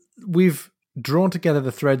 So we've drawn together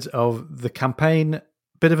the threads of the campaign,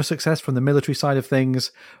 bit of a success from the military side of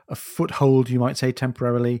things, a foothold, you might say,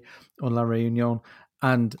 temporarily on La Reunion,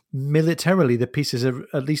 And militarily, the pieces are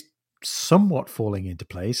at least somewhat falling into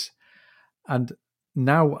place. And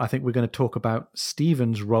now I think we're going to talk about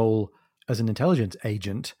Stephen's role as an intelligence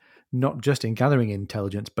agent, not just in gathering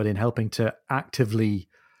intelligence, but in helping to actively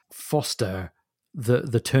foster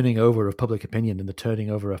the turning over of public opinion and the turning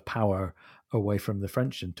over of power away from the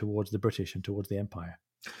French and towards the British and towards the Empire.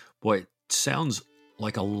 Boy, it sounds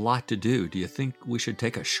like a lot to do. Do you think we should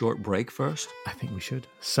take a short break first? I think we should.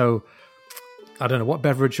 So, I don't know, what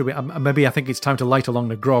beverage should we... maybe I think it's time to light along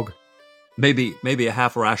the grog. Maybe a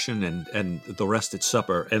half ration and the rest at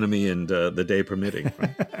supper, enemy and the day permitting.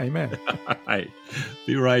 Right? Amen. All right.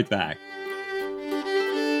 Be right back.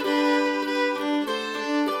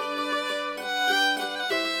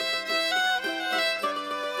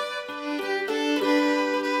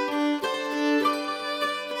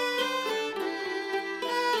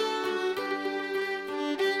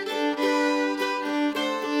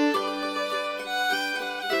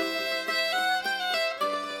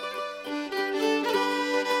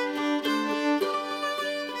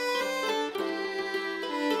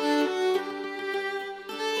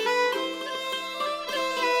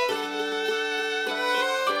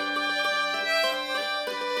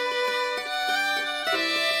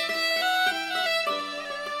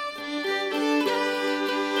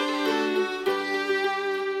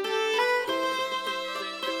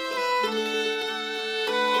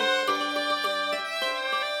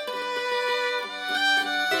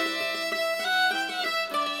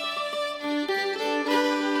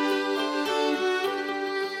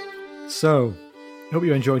 So, hope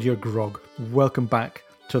you enjoyed your grog. Welcome back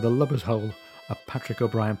to The Lubber's Hole, a Patrick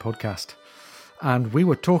O'Brien podcast. And we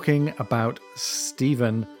were talking about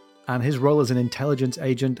Stephen and his role as an intelligence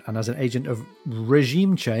agent and as an agent of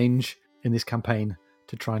regime change in this campaign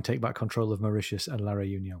to try and take back control of Mauritius and La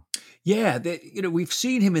Reunion. Yeah, we've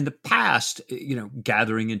seen him in the past,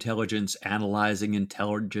 gathering intelligence, analyzing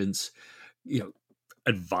intelligence,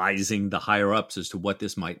 advising the higher ups as to what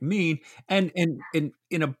this might mean, and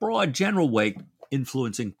in a broad general way,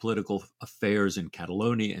 influencing political affairs in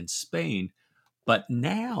Catalonia and Spain. But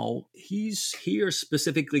now he's here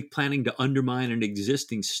specifically planning to undermine an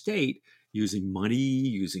existing state using money,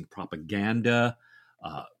 using propaganda,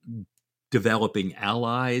 developing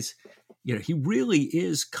allies. He really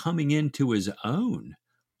is coming into his own,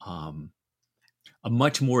 a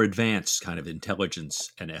much more advanced kind of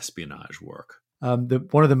intelligence and espionage work.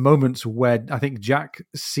 One of the moments where I think Jack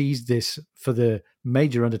sees this for the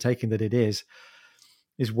major undertaking that it is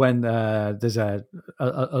when there's a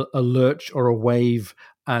lurch or a wave,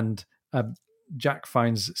 and Jack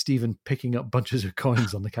finds Stephen picking up bunches of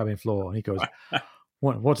coins on the cabin floor, and he goes,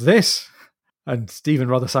 "What's this?" And Stephen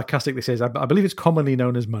rather sarcastically says, "I believe it's commonly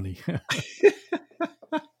known as money."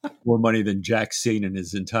 More money than Jack's seen in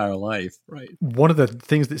his entire life, right? One of the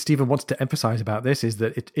things that Stephen wants to emphasize about this is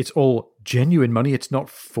that it's all genuine money. It's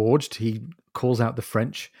not forged. He calls out the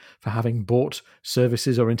French for having bought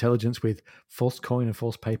services or intelligence with false coin and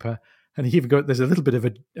false paper. And he even there's a little bit of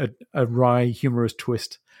a wry, humorous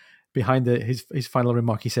twist behind his final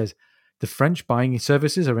remark. He says, "The French buying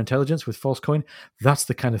services or intelligence with false coin, that's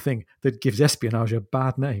the kind of thing that gives espionage a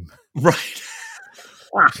bad name." Right.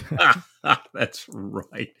 That's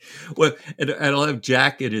right. Well, and I'll have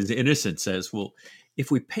Jack in his innocence says, "Well,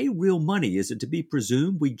 if we pay real money, is it to be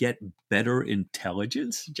presumed we get better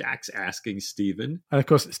intelligence?" Jack's asking Stephen. And of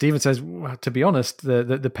course, Stephen says, well, to be honest,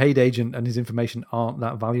 the paid agent and his information aren't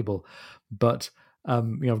that valuable. But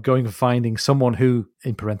going and finding someone who,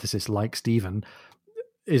 in parenthesis, like Stephen,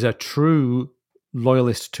 is a true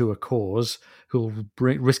loyalist to a cause, who'll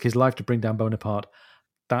risk his life to bring down Bonaparte,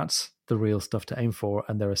 that's the real stuff to aim for.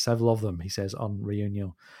 And there are several of them, he says, on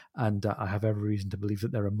Reunion. And I have every reason to believe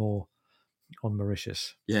that there are more on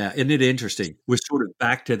Mauritius. Yeah, isn't it interesting? We're sort of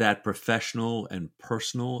back to that professional and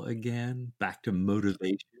personal again, back to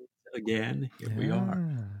motivation again. Here we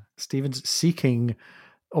are. Stephen's seeking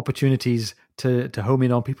opportunities to home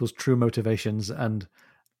in on people's true motivations and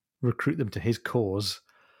recruit them to his cause.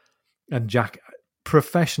 And Jack,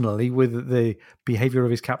 professionally, with the behavior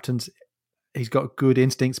of his captains, he's got good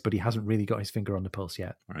instincts, but he hasn't really got his finger on the pulse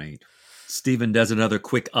yet. Right. Stephen does another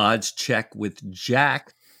quick odds check with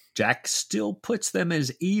Jack. Jack still puts them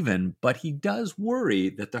as even, but he does worry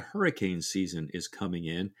that the hurricane season is coming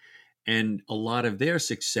in, and a lot of their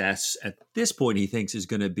success at this point, he thinks, is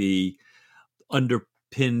going to be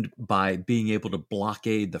underpinned by being able to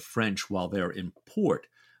blockade the French while they're in port.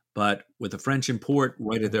 But with the French in port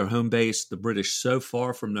right at their home base, the British so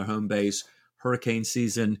far from their home base, hurricane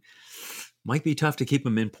season might be tough to keep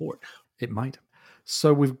them in port. It might.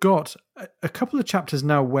 So we've got a couple of chapters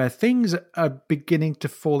now where things are beginning to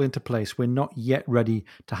fall into place. We're not yet ready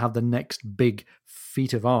to have the next big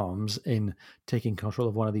feat of arms in taking control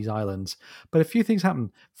of one of these islands. But a few things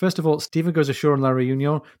happen. First of all, Stephen goes ashore in La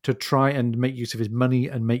Reunion to try and make use of his money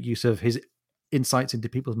and make use of his insights into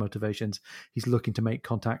people's motivations. He's looking to make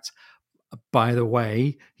contacts. By the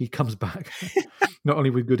way, he comes back not only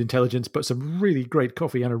with good intelligence, but some really great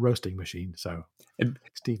coffee and a roasting machine. So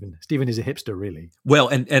Stephen is a hipster, really. Well,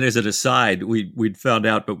 and as an aside, we'd found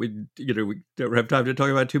out, but we don't have time to talk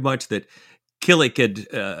about it too much, that Killick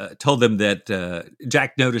had told them that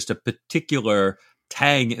Jack noticed a particular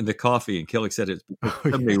tang in the coffee, and Killick said it's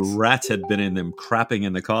because so many rats had been in them crapping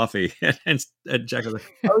in the coffee, and Jack was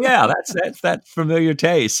like, "Oh yeah, that's that familiar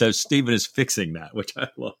taste." So Stephen is fixing that, which I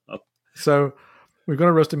love. So we've got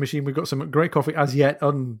a roasting machine. We've got some great coffee as yet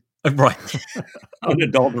right,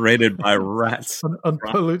 unadulterated by rats,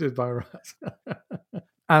 unpolluted by rats.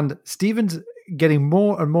 And Stephen's getting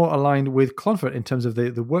more and more aligned with Clonfert in terms of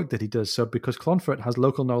the work that he does. So because Clonfert has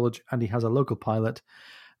local knowledge and he has a local pilot,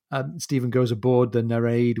 Stephen goes aboard the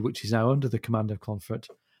Nereid, which is now under the command of Clonfert,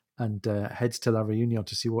 and heads to La Reunion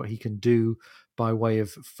to see what he can do by way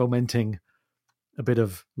of fomenting a bit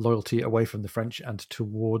of loyalty away from the French and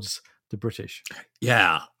towards the British.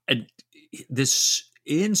 Yeah, and this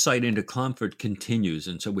insight into Clonfert continues,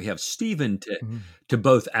 and so we have Stephen to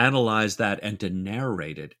both analyze that and to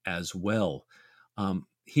narrate it as well.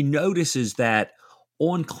 He notices that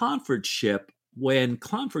on Clonfert's ship, when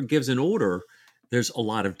Clonfert gives an order, there's a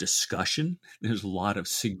lot of discussion, there's a lot of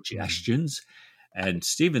suggestions, and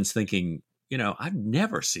Stephen's thinking, I've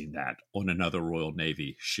never seen that on another Royal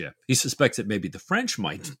Navy ship. He suspects that maybe the French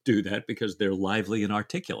might do that because they're lively and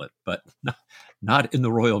articulate, but not in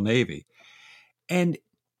the Royal Navy. And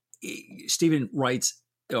Stephen writes,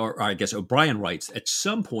 or I guess O'Brien writes, at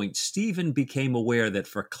some point, Stephen became aware that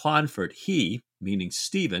for Clonfert, he, meaning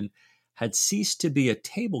Stephen, had ceased to be a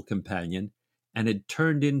table companion and had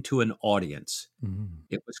turned into an audience. Mm-hmm.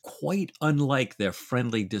 It was quite unlike their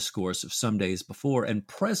friendly discourse of some days before, and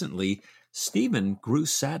presently Stephen grew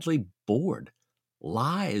sadly bored.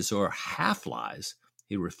 Lies or half-lies,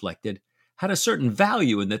 he reflected, had a certain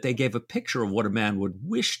value in that they gave a picture of what a man would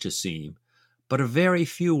wish to seem, but a very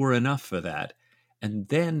few were enough for that. And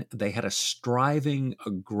then they had a striving,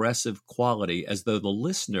 aggressive quality, as though the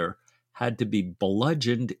listener had to be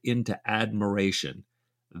bludgeoned into admiration.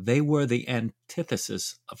 They were the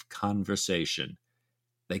antithesis of conversation.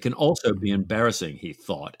 They can also be embarrassing, he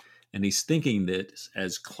thought. And he's thinking that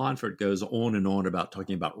as Clonfert goes on and on about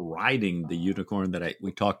talking about riding the unicorn that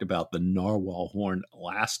we talked about, the narwhal horn,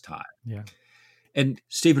 last time. Yeah. And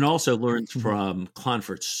Stephen also learns from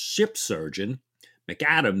Clonfert's ship surgeon,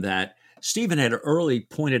 McAdam, that Stephen had early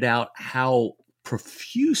pointed out how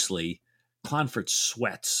profusely Clonfert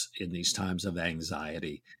sweats in these times of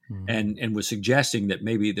anxiety, and was suggesting that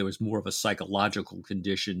maybe there was more of a psychological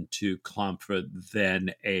condition to Clonfert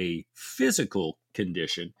than a physical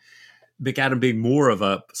condition. McAdam, being more of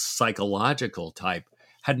a psychological type,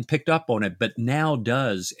 hadn't picked up on it, but now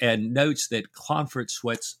does, and notes that Clonfert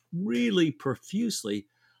sweats really profusely,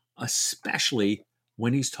 especially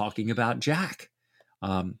when he's talking about Jack.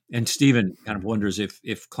 And Stephen kind of wonders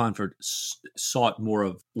if Clonfert sought more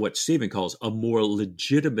of what Stephen calls a more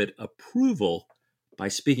legitimate approval by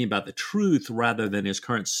speaking about the truth rather than his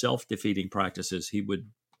current self-defeating practices, he would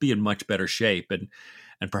be in much better shape.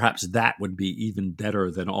 And perhaps that would be even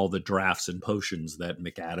better than all the drafts and potions that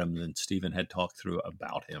McAdam and Stephen had talked through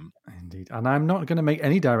about him. Indeed. And I'm not going to make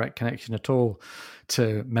any direct connection at all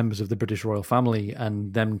to members of the British royal family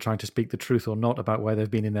and them trying to speak the truth or not about where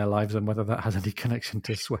they've been in their lives and whether that has any connection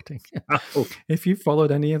to sweating. Oh. If you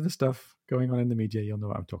followed any of the stuff going on in the media, you'll know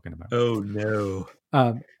what I'm talking about. Oh, no.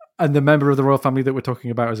 And the member of the royal family that we're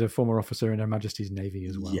talking about is a former officer in Her Majesty's Navy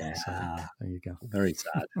as well. Yeah. So there you go. Very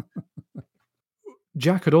sad.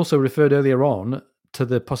 Jack had also referred earlier on to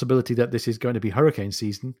the possibility that this is going to be hurricane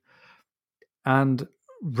season. And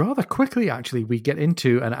rather quickly, actually, we get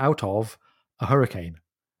into and out of a hurricane.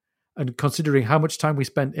 And considering how much time we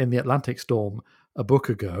spent in the Atlantic storm a book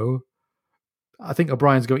ago, I think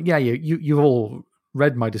O'Brien's going, yeah, you've all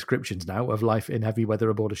read my descriptions now of life in heavy weather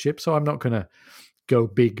aboard a ship, so I'm not going to go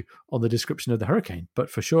big on the description of the hurricane. But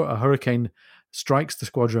for sure, a hurricane strikes the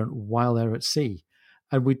squadron while they're at sea.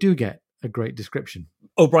 And we do get a great description.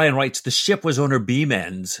 O'Brien writes, the ship was on her beam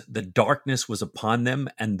ends, the darkness was upon them,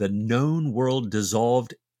 and the known world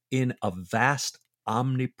dissolved in a vast,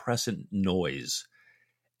 omnipresent noise.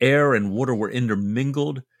 Air and water were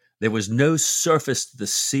intermingled. There was no surface to the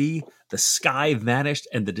sea, the sky vanished,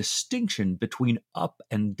 and the distinction between up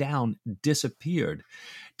and down disappeared.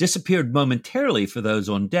 Disappeared momentarily for those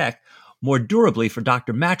on deck, more durably for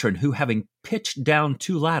Dr. Matron, who, having pitched down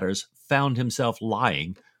 2 ladders, found himself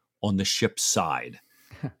lying on the ship's side.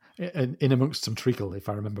 In amongst some treacle, if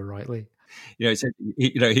I remember rightly. He said,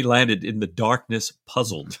 he landed in the darkness,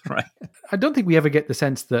 puzzled, right? I don't think we ever get the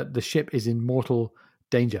sense that the ship is in mortal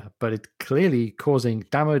danger, but it's clearly causing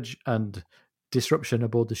damage and disruption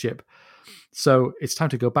aboard the ship. So it's time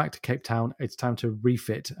to go back to Cape Town. It's time to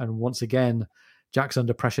refit. And once again, Jack's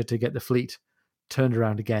under pressure to get the fleet turned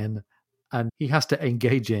around again. And he has to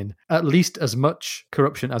engage in at least as much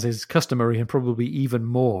corruption as is customary, and probably even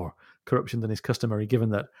more corruption than is customary, given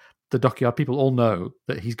that the dockyard people all know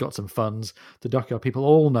that he's got some funds. The dockyard people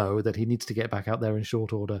all know that he needs to get back out there in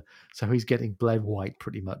short order. So he's getting bled white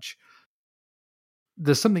pretty much.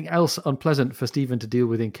 There's something else unpleasant for Stephen to deal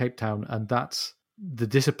with in Cape Town, and that's the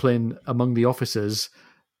discipline among the officers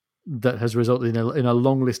that has resulted in a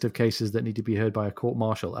long list of cases that need to be heard by a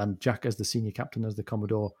court-martial. And Jack, as the senior captain, as the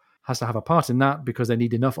Commodore, has to have a part in that because they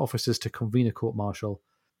need enough officers to convene a court-martial.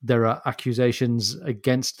 There are accusations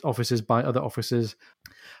against officers by other officers.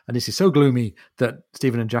 And this is so gloomy that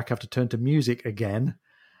Stephen and Jack have to turn to music again.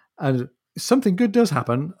 And something good does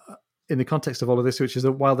happen in the context of all of this, which is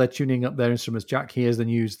that while they're tuning up their instruments, Jack hears the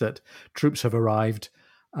news that troops have arrived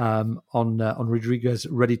on Rodriguez,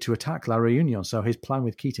 ready to attack La Reunion. So his plan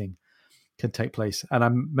with Keating can take place. And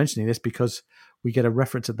I'm mentioning this because we get a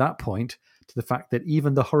reference at that point to the fact that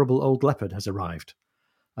even the horrible old leopard has arrived.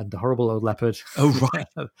 And the horrible old leopard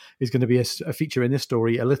is going to be a feature in this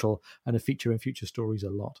story a little, and a feature in future stories a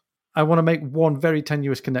lot. I want to make one very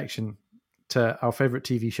tenuous connection to our favourite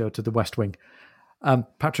TV show, to The West Wing.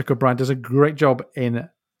 Patrick O'Brien does a great job in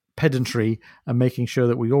pedantry and making sure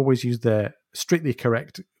that we always use the strictly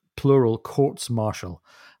correct plural courts-martial.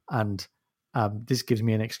 And this gives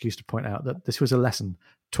me an excuse to point out that this was a lesson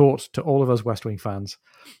taught to all of us West Wing fans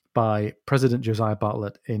by President Josiah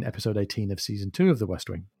Bartlett in episode 18 of season 2 of The West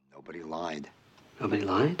Wing. Nobody lied. Nobody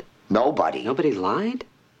lied? Nobody. Nobody lied?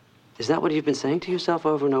 Is that what you've been saying to yourself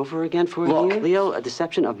over and over again for a year? Leo, a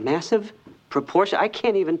deception of massive proportion. I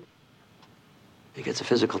can't even... He gets a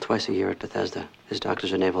physical twice a year at Bethesda. His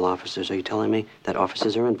doctors are naval officers. Are you telling me that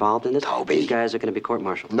officers are involved in this? Toby. These guys are going to be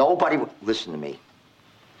court-martialed. Nobody... Listen to me.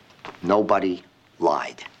 Nobody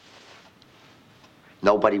lied.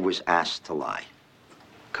 Nobody was asked to lie.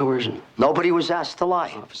 Coercion. Nobody was asked to lie.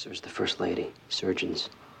 Officers, the First Lady, surgeons,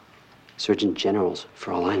 Surgeon Generals,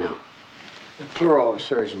 for all I know. The plural of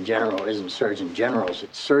Surgeon General isn't Surgeon Generals,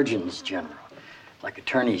 it's Surgeons General, like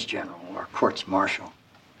Attorneys General or Courts Martial.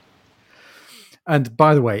 And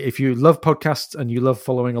by the way, if you love podcasts and you love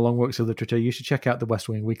following along works of literature, you should check out the West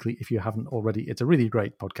Wing Weekly if you haven't already. It's a really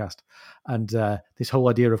great podcast. And this whole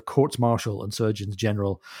idea of courts martial and surgeons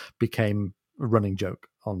general became a running joke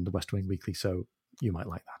on the West Wing Weekly, so you might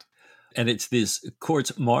like that. And it's this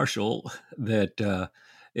courts martial that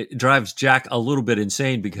it drives Jack a little bit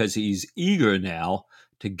insane because he's eager now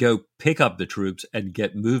to go pick up the troops and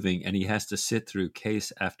get moving, and he has to sit through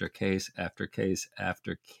case after case after case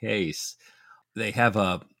after case. They have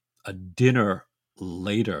a dinner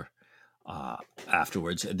later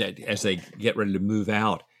afterwards as they get ready to move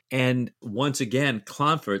out. And once again,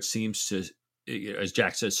 Clonfert seems to, as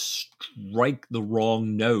Jack says, strike the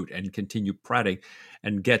wrong note and continue prating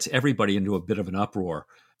and gets everybody into a bit of an uproar.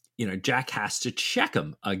 Jack has to check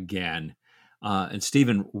him again. And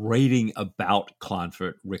Stephen, writing about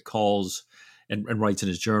Clonfert, recalls and writes in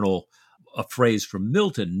his journal a phrase from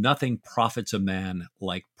Milton: "Nothing profits a man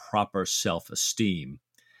like proper self-esteem."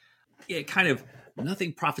 Yeah, kind of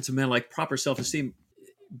nothing profits a man like proper self-esteem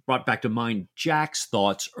brought back to mind Jack's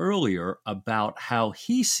thoughts earlier about how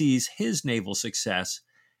he sees his naval success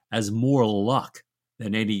as more luck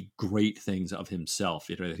than any great things of himself.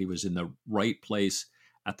 That he was in the right place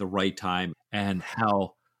at the right time, and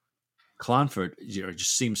how Clonfert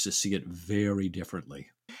just seems to see it very differently,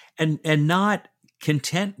 and not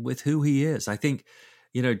content with who he is. I think,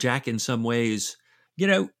 Jack in some ways,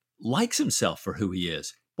 likes himself for who he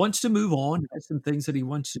is, wants to move on, has some things that he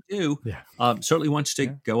wants to do. Yeah. Certainly wants to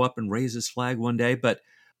go up and raise his flag one day, but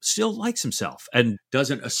still likes himself and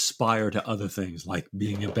doesn't aspire to other things like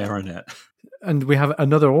being a baronet. And we have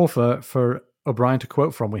another author for O'Brien to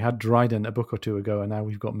quote from. We had Dryden a book or two ago, and now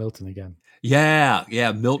we've got Milton again. Yeah,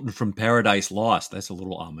 Milton from Paradise Lost. That's a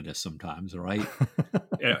little ominous sometimes, right?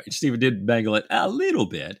 Stephen did bangle it a little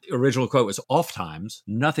bit. The original quote was, "Ofttimes,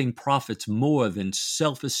 nothing profits more than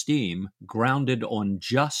self-esteem grounded on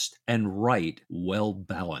just and right, well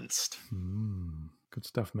balanced." Good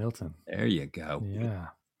stuff, Milton. There you go. Yeah.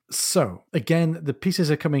 So, again, the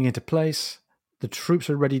pieces are coming into place. The troops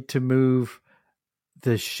are ready to move.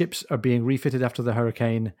 The ships are being refitted after the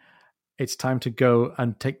hurricane. It's time to go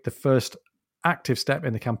and take the first active step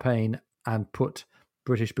in the campaign and put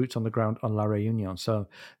British boots on the ground on La Reunion. So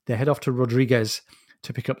they head off to Rodriguez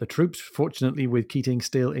to pick up the troops, fortunately with Keating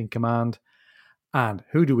still in command. And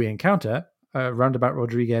who do we encounter roundabout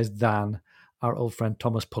Rodriguez than our old friend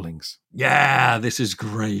Thomas Pullings? Yeah, this is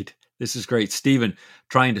great. This is great. Stephen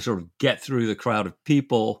trying to sort of get through the crowd of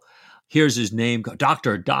people. Here's his name.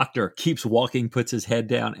 Doctor, keeps walking, puts his head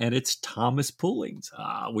down, and it's Thomas Pullings.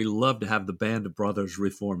 We love to have the band of brothers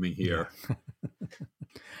reforming here. Yeah.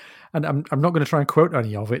 And I'm not going to try and quote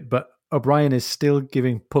any of it, but O'Brien is still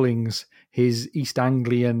giving Pullings his East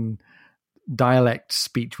Anglian dialect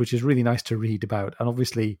speech, which is really nice to read about. And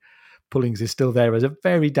obviously, Pullings is still there as a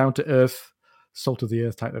very down-to-earth,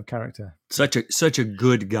 salt-of-the-earth type of character. Such a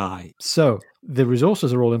good guy. So the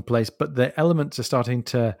resources are all in place, but the elements are starting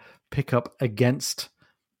to pick up against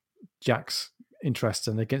Jack's interests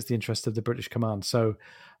and against the interests of the British command. So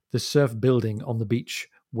the surf building on the beach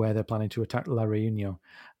where they're planning to attack La Reunion,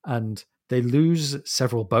 and they lose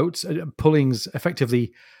several boats. Pullings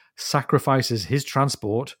effectively sacrifices his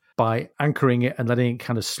transport by anchoring it and letting it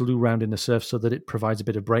kind of slew around in the surf so that it provides a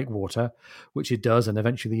bit of breakwater, which it does, and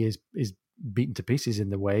eventually is beaten to pieces in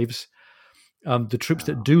the waves. The troops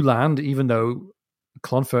that do land, even though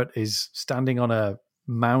Clonfert is standing on a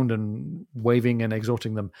mound and waving and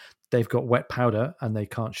exhorting them, they've got wet powder and they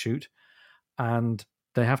can't shoot, and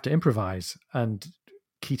they have to improvise. And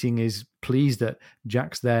Keating is pleased that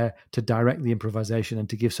Jack's there to direct the improvisation and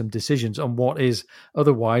to give some decisions on what is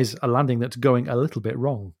otherwise a landing that's going a little bit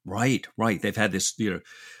wrong. Right. They've had this,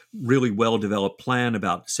 really well-developed plan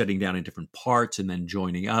about setting down in different parts and then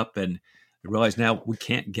joining up, and they realize now we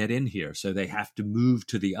can't get in here. So they have to move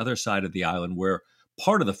to the other side of the island where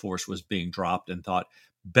part of the force was being dropped, and thought,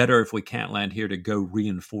 better if we can't land here to go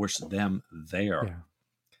reinforce them there. Yeah.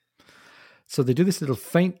 So they do this little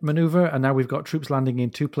feint maneuver, and now we've got troops landing in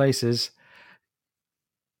two places.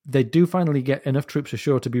 They do finally get enough troops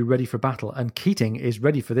ashore to be ready for battle, and Keating is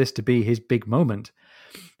ready for this to be his big moment.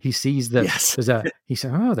 He sees that he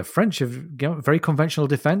said, the French have very conventional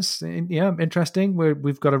defense. Yeah, interesting.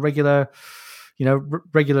 We've got a regular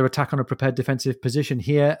attack on a prepared defensive position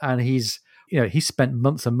here, and he's spent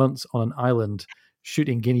months and months on an island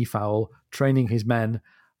shooting guinea fowl, training his men,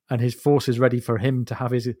 and his force is ready for him to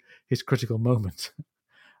have his critical moment.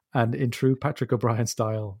 And in true Patrick O'Brien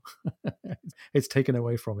style, it's taken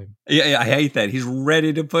away from him. Yeah, I hate that. He's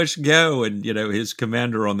ready to push go. And, his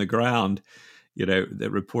commander on the ground, that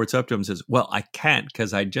reports up to him says, well, I can't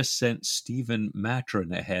because I just sent Stephen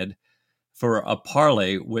Matron ahead for a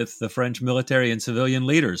parley with the French military and civilian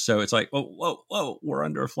leaders. So it's like, whoa, we're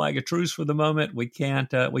under a flag of truce for the moment. We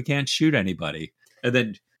can't shoot anybody. And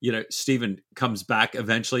then, Stephen comes back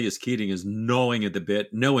eventually as Keating is gnawing at the bit,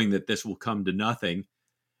 knowing that this will come to nothing.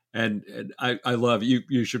 And I love,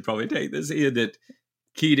 you should probably take this, Ian, that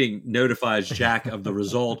Keating notifies Jack of the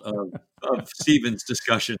result of Stephen's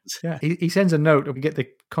discussions. Yeah, he sends a note, and we get the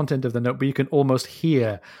content of the note, but you can almost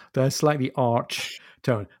hear the slightly arch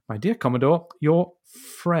tone. My dear Commodore, your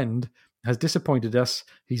friend has disappointed us.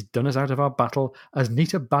 He's done us out of our battle, as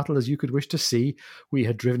neat a battle as you could wish to see. We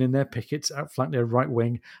had driven in their pickets, outflanked their right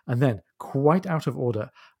wing, and then, quite out of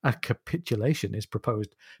order, a capitulation is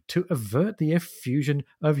proposed to avert the effusion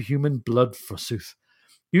of human blood, forsooth.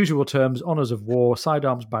 Usual terms, honours of war,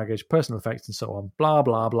 sidearms, baggage, personal effects, and so on. Blah,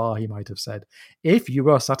 blah, blah, he might have said. If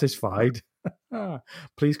you are satisfied,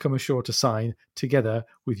 please come ashore to sign, together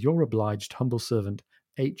with your obliged humble servant,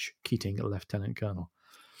 H. Keating, Lieutenant Colonel.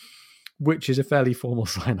 Which is a fairly formal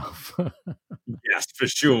sign-off. Yes, for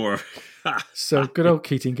sure. So good old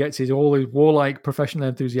Keating gets all his warlike professional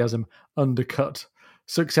enthusiasm undercut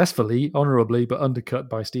successfully, honourably, but undercut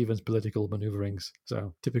by Stephen's political manoeuvrings.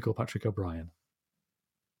 So typical Patrick O'Brien.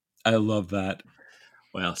 I love that.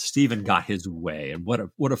 Well, Stephen got his way, and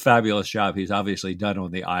what a fabulous job he's obviously done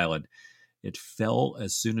on the island. It fell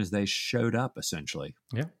as soon as they showed up, essentially.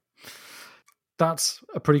 Yeah. That's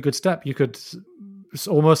a pretty good step. You could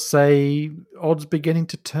almost say odds beginning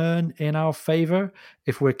to turn in our favour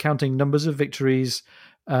if we're counting numbers of victories,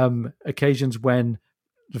 occasions when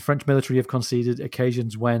the French military have conceded,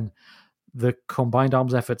 occasions when the combined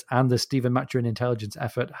arms efforts and the Stephen Maturin intelligence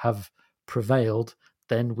effort have prevailed.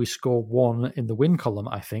 Then we score 1 in the win column,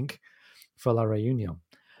 I think, for La Reunion.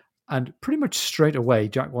 And pretty much straight away,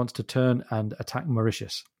 Jack wants to turn and attack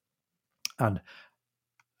Mauritius. And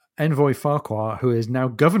Envoy Farquhar, who is now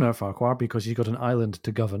Governor Farquhar because he's got an island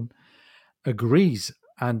to govern, agrees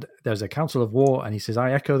And there's a council of war, and he says,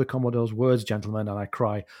 I echo the Commodore's words, gentlemen, and I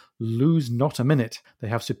cry, lose not a minute. They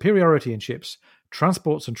have superiority in ships,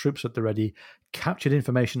 transports and troops at the ready, captured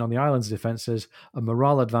information on the island's defences, a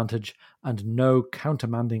morale advantage, and no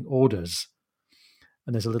countermanding orders.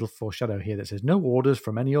 And there's a little foreshadow here that says, no orders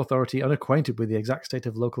from any authority unacquainted with the exact state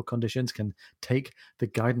of local conditions can take the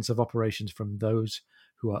guidance of operations from those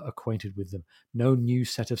who are acquainted with them. No new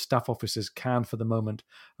set of staff officers can, for the moment,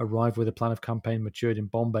 arrive with a plan of campaign matured in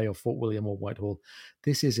Bombay or Fort William or Whitehall.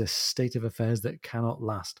 This is a state of affairs that cannot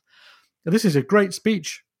last. Now, this is a great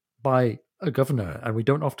speech by a governor, and we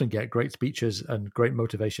don't often get great speeches and great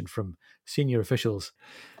motivation from senior officials.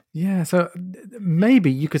 Yeah, so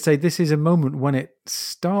maybe you could say this is a moment when it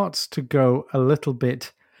starts to go a little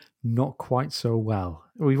bit not quite so well.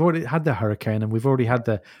 We've already had the hurricane and we've already had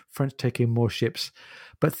the French taking more ships,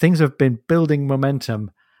 but things have been building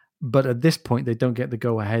momentum. But at this point, they don't get the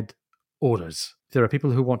go-ahead orders. There are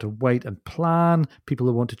people who want to wait and plan, people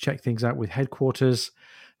who want to check things out with headquarters.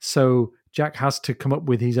 So Jack has to come up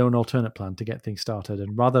with his own alternate plan to get things started.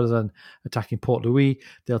 And rather than attacking Port Louis,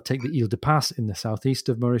 they'll take the Ile de Passe in the southeast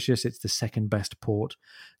of Mauritius. It's the second best port,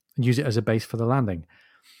 and use it as a base for the landing.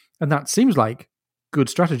 And that seems like good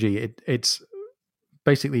strategy. It's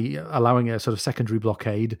basically allowing a sort of secondary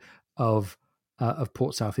blockade of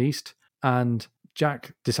Port Southeast. And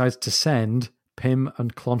Jack decides to send Pym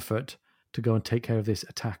and Clonfert to go and take care of this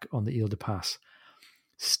attack on the Ile de Passe.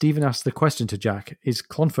 Stephen asks the question to Jack, is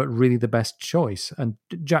Clonfert really the best choice? And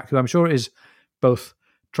Jack, who I'm sure is both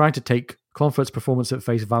trying to take Clonfert's performance at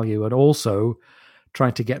face value and also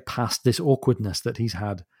trying to get past this awkwardness that he's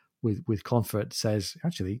had with Clonfert, says,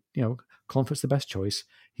 actually, Clonfert's the best choice.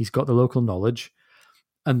 He's got the local knowledge,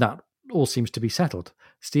 and that all seems to be settled.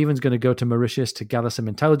 Stephen's going to go to Mauritius to gather some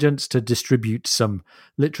intelligence, to distribute some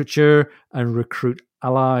literature and recruit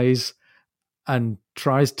allies, and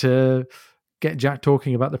tries to get Jack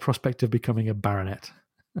talking about the prospect of becoming a baronet.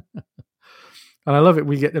 And I love it.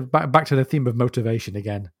 We get back to the theme of motivation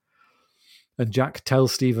again. And Jack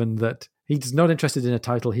tells Stephen that he's not interested in a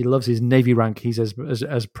title. He loves his Navy rank. He's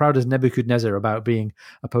as proud as Nebuchadnezzar about being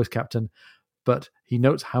a post captain. But he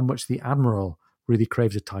notes how much the Admiral really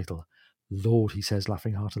craves a title. Lord, he says,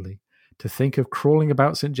 laughing heartily, to think of crawling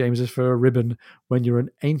about St. James's for a ribbon when you're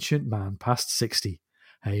an ancient man past 60.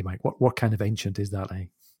 Hey, Mike, what kind of ancient is that, eh?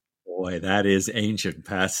 Boy, that is ancient,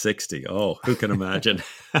 past 60. Oh, who can imagine?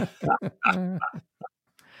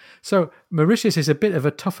 So Mauritius is a bit of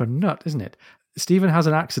a tougher nut, isn't it? Stephen has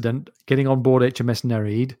an accident getting on board HMS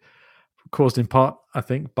Nereid, caused in part, I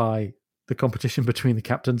think, by the competition between the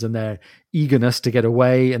captains and their eagerness to get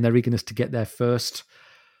away and their eagerness to get there first.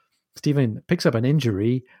 Stephen picks up an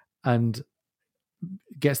injury and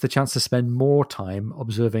gets the chance to spend more time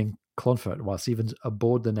observing Clonfert while Stephen's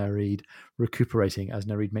aboard the Nereid, recuperating as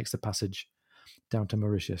Nereid makes the passage down to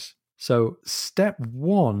Mauritius. So step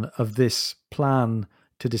one of this plan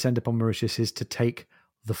to descend upon Mauritius is to take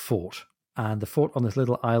the fort. And the fort on this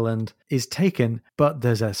little island is taken, but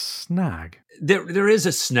there's a snag. There is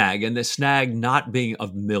a snag, and the snag not being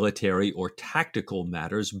of military or tactical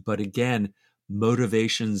matters, but again,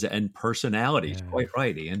 motivations and personalities. Yeah. Quite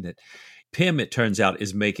right, Ian. That Pym, it turns out,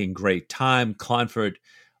 is making great time. Clonfert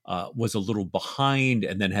was a little behind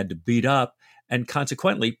and then had to beat up. And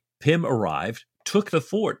consequently, Pym arrived, took the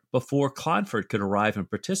fort before Clonfert could arrive and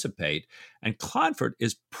participate. And Clonfert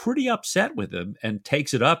is pretty upset with him and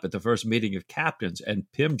takes it up at the first meeting of captains.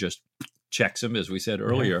 And Pym just checks him, as we said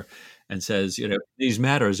earlier, and says, these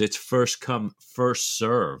matters, it's first come, first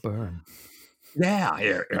serve. Burn.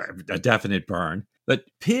 Yeah, a definite burn. But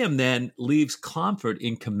Pym then leaves Clonfert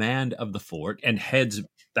in command of the fort and heads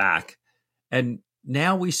back. And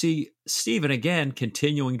now we see Stephen again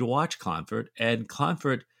continuing to watch Clonfert, and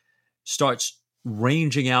Clonfert starts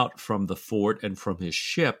ranging out from the fort and from his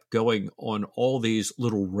ship, going on all these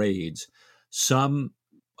little raids, some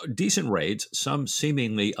decent raids, some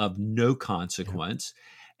seemingly of no consequence.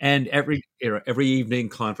 Yeah. And every evening,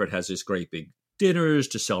 Clonfert has this great big dinners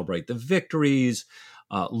to celebrate the victories,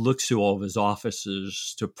 looks to all of his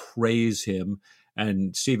officers to praise him.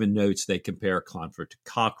 And Stephen notes they compare Clonfert to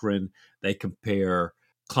Cochrane. They compare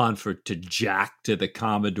Clonfert to Jack, to the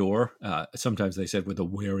Commodore. Sometimes they said with a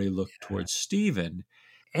wary look towards Stephen.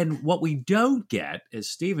 And what we don't get, as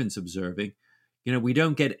Stephen's observing, we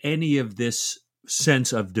don't get any of this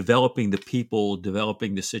sense of developing the people,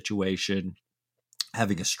 developing the situation,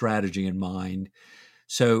 having a strategy in mind.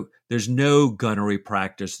 So there's no gunnery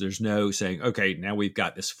practice. There's no saying, okay, now we've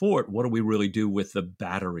got this fort. What do we really do with the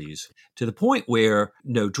batteries? To the point where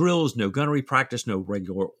no drills, no gunnery practice, no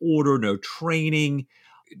regular order, no training,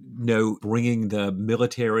 no bringing the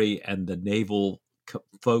military and the naval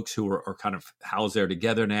folks who are kind of housed there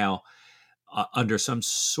together now under some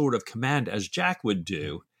sort of command, as Jack would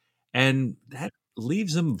do. And that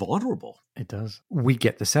leaves them vulnerable. It does. We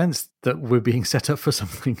get the sense that we're being set up for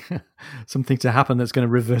something to happen that's going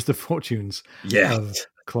to reverse the fortunes of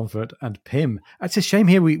Clonfert and Pym. It's a shame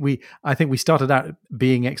here. I think we started out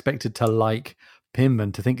being expected to like Pym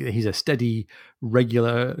and to think that he's a steady,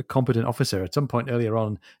 regular, competent officer. At some point earlier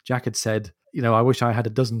on, Jack had said, I wish I had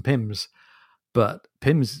a dozen Pyms. But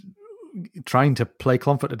Pym's trying to play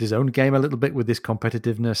Clonfert at his own game a little bit with this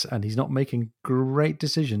competitiveness, and he's not making great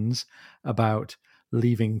decisions about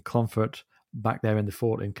leaving Clonfert back there in the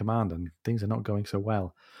fort in command, and things are not going so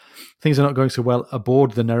well. Things are not going so well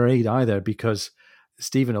aboard the Nereid either, because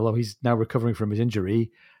Stephen, although he's now recovering from his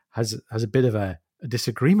injury, has a bit of a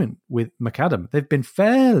disagreement with McAdam. They've been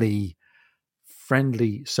fairly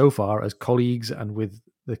friendly so far as colleagues and with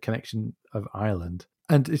the connection of Ireland.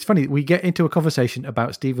 And it's funny, we get into a conversation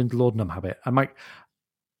about Stephen's laudanum habit. And Mike,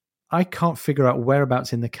 I can't figure out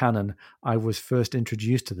whereabouts in the canon I was first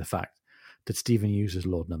introduced to the fact that Stephen uses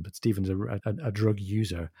laudanum, that Stephen's a drug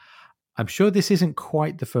user. I'm sure this isn't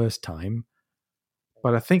quite the first time,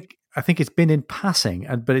 but I think it's been in passing.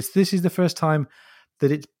 But this is the first time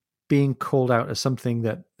that it's being called out as something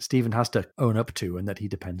that Stephen has to own up to and that he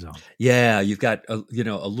depends on. Yeah, you've got a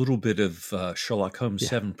little bit of Sherlock Holmes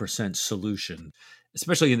 7% solution,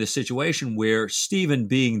 especially in this situation where Stephen,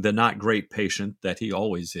 being the not great patient that he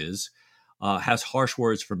always is, has harsh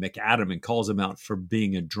words for McAdam and calls him out for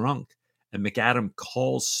being a drunk. And McAdam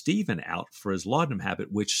calls Stephen out for his laudanum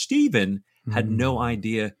habit, which Stephen had no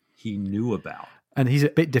idea he knew about. And he's a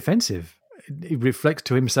bit defensive. He reflects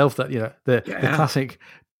to himself that, the classic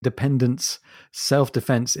dependence,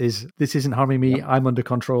 self-defense is, this isn't harming me. Yep. I'm under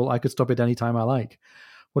control. I could stop it anytime I like.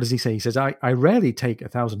 What does he say? He says, I rarely take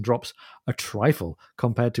 1,000 drops, a trifle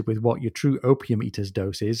compared to with what your true opium eater's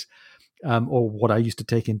dose is, or what I used to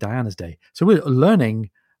take in Diana's day. So we're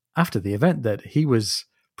learning after the event that he was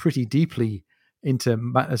pretty deeply into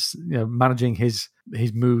managing his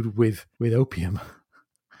mood with opium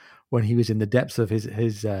when he was in the depths of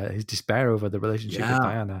his despair over the relationship with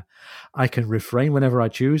Diana. I can refrain whenever I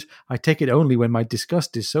choose. I take it only when my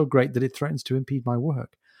disgust is so great that it threatens to impede my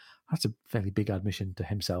work. That's a fairly big admission to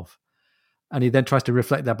himself. And he then tries to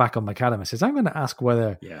reflect that back on McAdam and says, I'm going to ask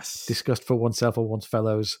whether disgust for oneself or one's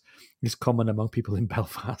fellows is common among people in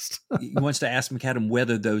Belfast. He wants to ask McAdam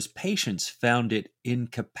whether those patients found it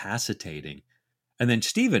incapacitating. And then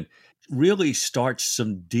Stephen really starts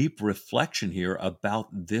some deep reflection here about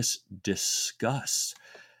this disgust.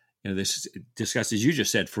 This disgust, as you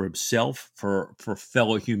just said, for himself, for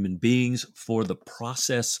fellow human beings, for the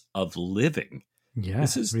process of living. Yeah,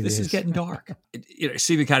 this is getting dark.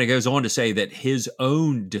 Stephen kind of goes on to say that his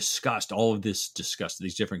own disgust, all of this disgust,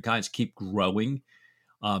 these different kinds, keep growing.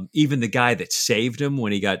 Even the guy that saved him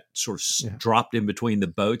when he got sort of dropped in between the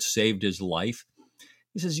boats, saved his life.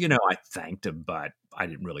 He says, I thanked him, but I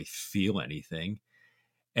didn't really feel anything.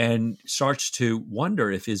 And starts to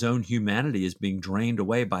wonder if his own humanity is being drained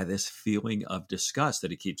away by this feeling of disgust,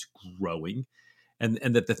 that it keeps growing. And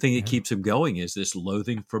that the thing that keeps him going is this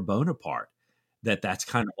loathing for Bonaparte. That's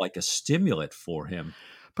kind of like a stimulant for him.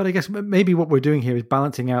 But I guess maybe what we're doing here is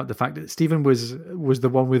balancing out the fact that Stephen was the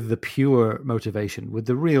one with the pure motivation, with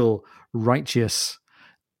the real righteous,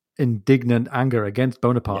 indignant anger against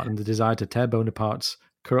Bonaparte and the desire to tear Bonaparte's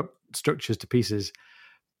corrupt structures to pieces.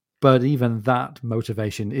 But even that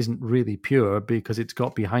motivation isn't really pure, because it's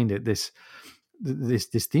got behind it this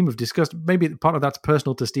theme of disgust. Maybe part of that's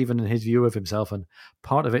personal to Stephen and his view of himself, and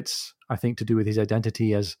part of it's, I think, to do with his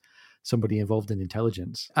identity as somebody involved in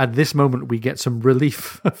intelligence. At this moment, we get some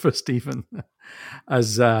relief for Stephen,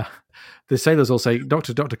 as the sailors all say,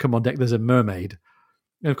 Doctor, come on deck, there's a mermaid.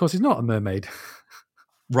 And of course, he's not a mermaid.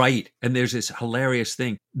 Right. And there's this hilarious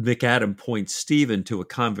thing. McAdam points Stephen to a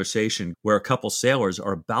conversation where a couple sailors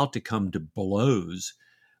are about to come to blows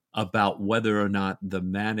about whether or not the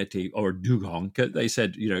manatee or dugong, because they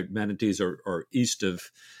said, manatees are east of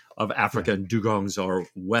Africa and dugongs are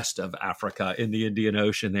west of Africa in the Indian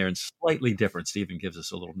Ocean there, and slightly different. Stephen gives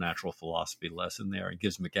us a little natural philosophy lesson there and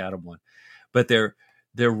gives McAdam one. But they're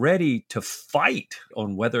ready to fight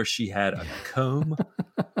on whether she had a comb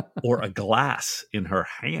or a glass in her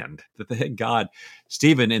hand. But thank God,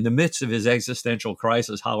 Stephen, in the midst of his existential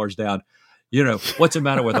crisis, hollers down, what's the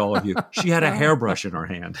matter with all of you? She had a hairbrush in her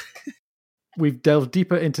hand. We've delved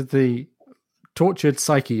deeper into the tortured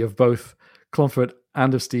psyche of both Clonfert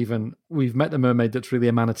and of Stephen. We've met a mermaid that's really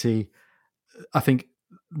a manatee. I think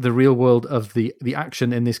the real world of the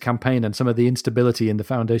action in this campaign and some of the instability in the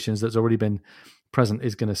foundations that's already been present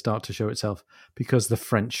is going to start to show itself, because the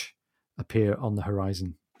French appear on the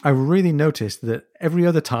horizon. I really noticed that every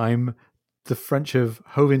other time the French have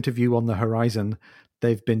hove into view on the horizon,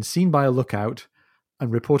 they've been seen by a lookout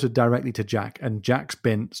and reported directly to Jack, and Jack's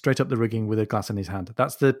been straight up the rigging with a glass in his hand.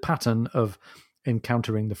 That's the pattern of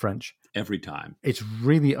encountering the French. Every time. It's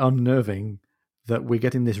really unnerving that we're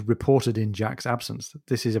getting this reported in Jack's absence.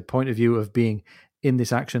 This is a point of view of being in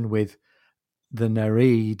this action with the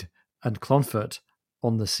Nereid and Clonfert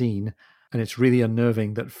on the scene, and it's really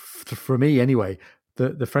unnerving that, for me anyway,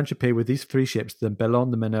 the French appear with these 3 ships, the Bellon,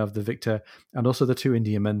 the Minerve, the Victor, and also the 2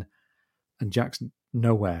 Indiamen, and Jack's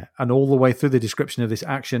nowhere. And all the way through the description of this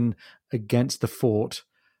action against the fort,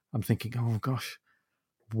 I'm thinking, oh gosh,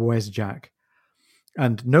 where's Jack?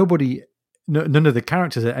 And none of the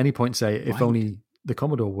characters at any point say, if only the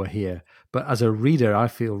Commodore were here. But as a reader, I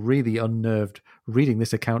feel really unnerved reading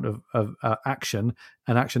this account of action,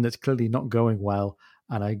 an action that's clearly not going well.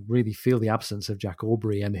 And I really feel the absence of Jack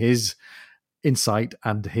Aubrey and his insight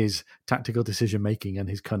and his tactical decision-making and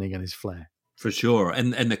his cunning and his flair. For sure.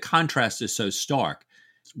 And the contrast is so stark.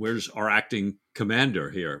 Where's our acting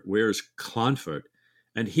commander here? Where's Clonfert?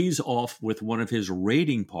 And he's off with one of his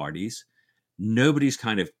raiding parties. Nobody's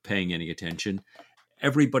kind of paying any attention.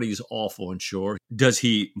 Everybody's off on shore. Does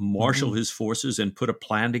he marshal his forces and put a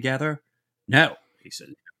plan together? No. He said,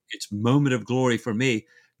 it's moment of glory for me.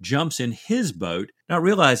 Jumps in his boat, not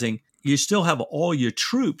realizing you still have all your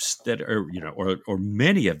troops that are, or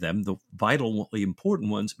many of them, the vitally important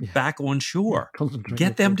ones, back on shore.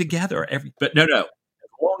 Get them together. But no. As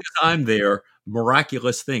long as I'm there,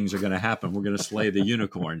 miraculous things are going to happen. We're going to slay the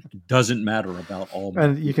unicorn. It doesn't matter about all.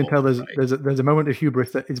 And you can tell there's a moment of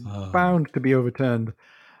hubris that is bound to be overturned,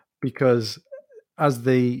 because as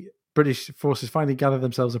the British forces finally gather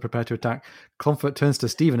themselves and prepare to attack, Clonfert turns to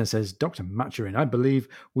Stephen and says, Dr. Maturin, I believe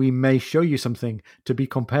we may show you something to be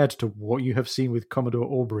compared to what you have seen with Commodore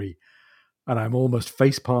Aubrey. And I'm almost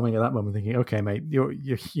face-palming at that moment, thinking, okay, mate,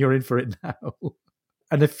 you're in for it now.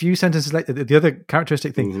 And a few sentences later, the other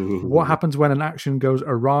characteristic thing, what happens when an action goes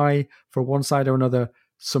awry for one side or another?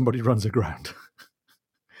 Somebody runs aground.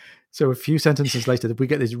 So a few sentences later, we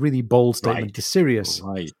get this really bold statement to Sirius,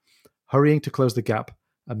 hurrying to close the gap,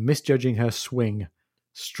 and misjudging her swing,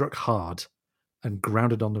 struck hard and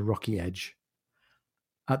grounded on the rocky edge.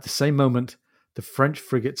 At the same moment, the French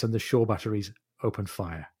frigates and the shore batteries open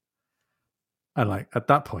fire. And at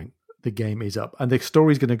that point, the game is up. And the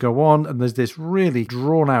story's going to go on, and there's this really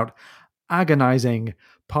drawn-out, agonizing,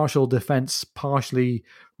 partial defense, partially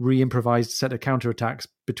re-improvised set of counterattacks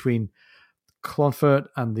between Clonfert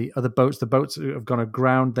and the other boats. The boats have gone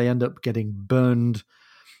aground. They end up getting burned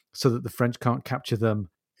so that the French can't capture them.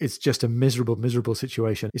 It's just a miserable, miserable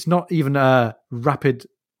situation. It's not even a rapid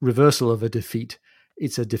reversal of a defeat.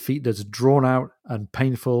 It's a defeat that's drawn out and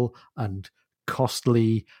painful and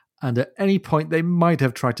costly. And at any point, they might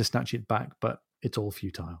have tried to snatch it back, but it's all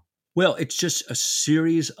futile. Well, it's just a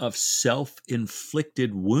series of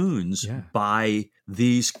self-inflicted wounds by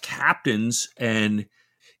these captains, and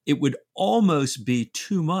it would almost be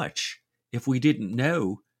too much if we didn't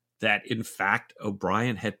know that, in fact,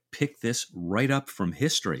 O'Brien had picked this right up from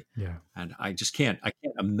history. Yeah. And I can't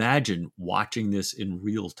imagine watching this in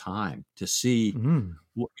real time to see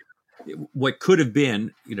what could have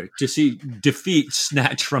been, to see defeat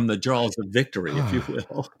snatched from the jaws of victory, if you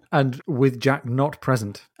will. And with Jack not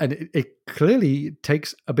present. And it clearly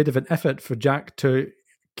takes a bit of an effort for Jack to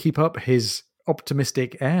keep up his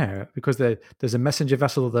optimistic air, because there's a messenger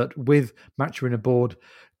vessel that, with Maturin aboard,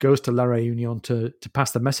 goes to La Reunion to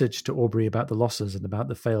pass the message to Aubrey about the losses and about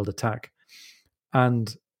the failed attack.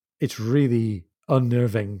 And it's really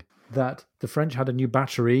unnerving that the French had a new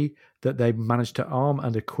battery that they managed to arm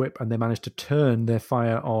and equip, and they managed to turn their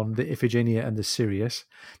fire on the Iphigenia and the Sirius.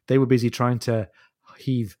 They were busy trying to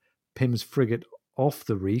heave Pym's frigate off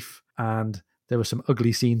the reef, and there were some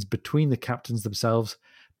ugly scenes between the captains themselves.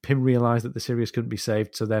 Pym realized that the Sirius couldn't be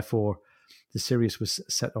saved, so therefore the Sirius was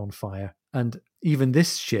set on fire. And even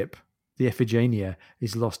this ship, the Iphigenia,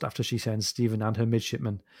 is lost after she sends Stephen and her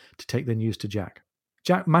midshipmen to take the news to Jack.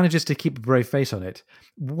 Jack manages to keep a brave face on it.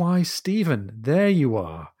 Why, Stephen, there you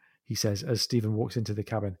are, he says as Stephen walks into the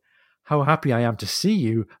cabin. How happy I am to see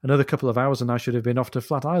you. Another couple of hours and I should have been off to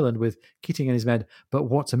Flat Island with Keating and his men, but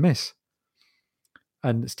what's amiss?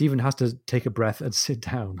 And Stephen has to take a breath and sit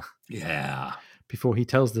down. Yeah. Before he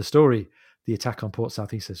tells the story. The attack on Port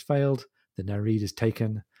Southeast has failed, the Nereid is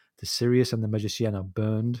taken, the Sirius and the Magicienne are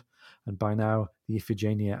burned, and by now the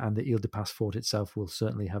Iphigenia and the Ile-de-Passe fort itself will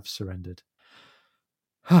certainly have surrendered.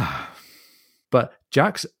 But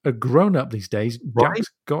Jack's a grown-up these days. Right.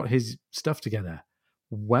 Jack's got his stuff together.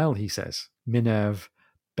 Well, he says, Minerve,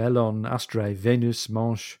 Bellon, Astre, Venus,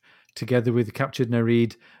 Manche, together with the captured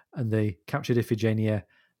Nereid and the captured Iphigenia,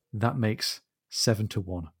 that makes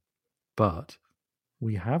 7-1. But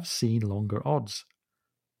we have seen longer odds,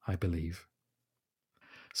 I believe.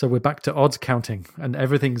 So we're back to odds counting, and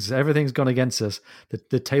everything's gone against us.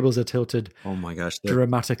 The tables are tilted. Oh my gosh,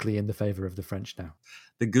 dramatically in the favor of the French now.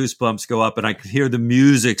 The goosebumps go up, and I could hear the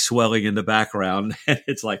music swelling in the background. And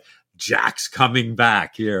it's like Jack's coming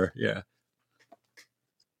back here. Yeah,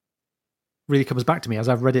 really comes back to me as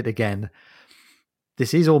I've read it again.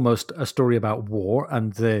 This is almost a story about war,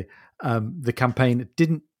 and the campaign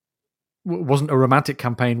wasn't a romantic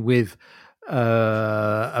campaign with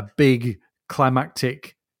a big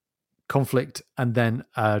climactic conflict and then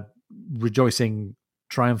a rejoicing,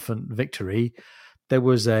 triumphant victory. There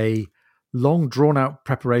was a long, drawn-out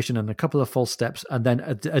preparation and a couple of false steps, and then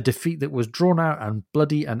a defeat that was drawn out and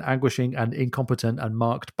bloody and anguishing and incompetent and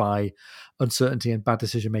marked by uncertainty and bad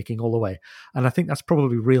decision-making all the way. And I think that's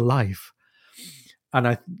probably real life.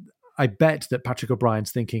 And I bet that Patrick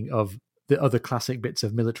O'Brien's thinking of the other classic bits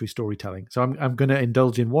of military storytelling. So I'm going to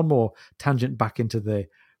indulge in one more tangent back into the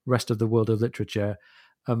rest of the world of literature.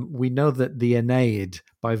 We know that the Aeneid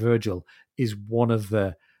by Virgil is one of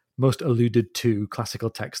the most alluded to classical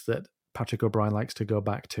texts that Patrick O'Brien likes to go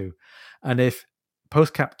back to. And if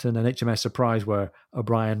Post Captain and HMS Surprise were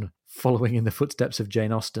O'Brien following in the footsteps of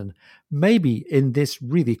Jane Austen, maybe in this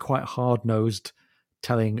really quite hard-nosed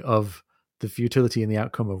telling of the futility and the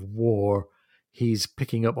outcome of war, he's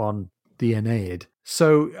picking up on the Aeneid.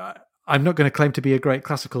 So I'm not going to claim to be a great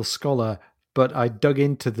classical scholar, but I dug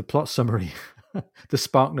into the plot summary, the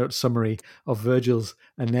SparkNotes summary of Virgil's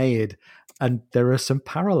Aeneid, and there are some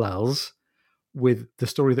parallels with the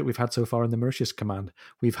story that we've had so far in the Mauritius Command.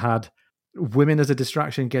 We've had women as a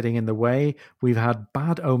distraction getting in the way. We've had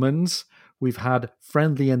bad omens. We've had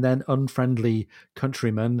friendly and then unfriendly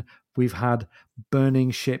countrymen. We've had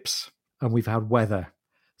burning ships, and we've had weather.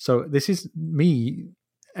 So this is me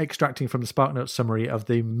extracting from the SparkNotes summary of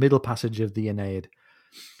the middle passage of the Aeneid.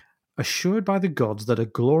 Assured by the gods that a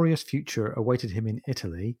glorious future awaited him in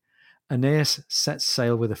Italy, Aeneas sets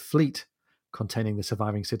sail with a fleet containing the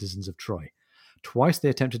surviving citizens of Troy. Twice they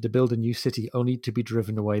attempted to build a new city, only to be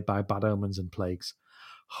driven away by bad omens and plagues.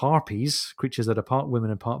 Harpies, creatures that are part women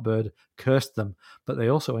and part bird, cursed them, but they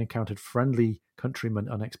also encountered friendly countrymen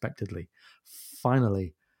unexpectedly.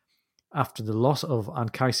 Finally, after the loss of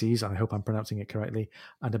Anchises, I hope I'm pronouncing it correctly,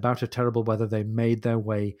 and about a terrible weather, they made their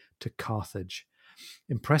way to Carthage.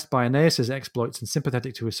 Impressed by Aeneas' exploits and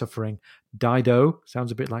sympathetic to his suffering, Dido,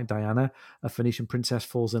 sounds a bit like Diana, a Phoenician princess,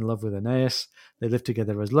 falls in love with Aeneas. They live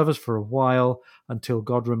together as lovers for a while until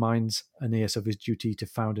God reminds Aeneas of his duty to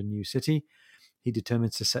found a new city. He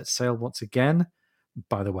determines to set sail once again.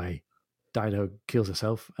 By the way, Dido kills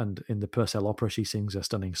herself, and in the Purcell opera she sings a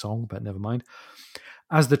stunning song, but never mind.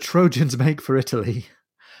 As the Trojans make for Italy,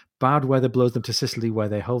 bad weather blows them to Sicily, where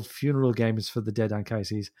they hold funeral games for the dead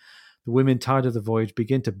Anchises. The women, tired of the voyage,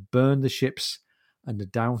 begin to burn the ships, and the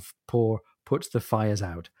downpour puts the fires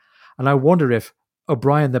out. And I wonder if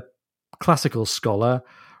O'Brien, the classical scholar,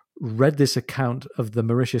 read this account of the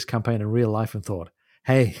Mauritius campaign in real life and thought,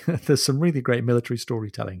 hey, there's some really great military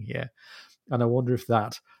storytelling here. And I wonder if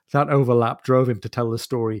that overlap drove him to tell the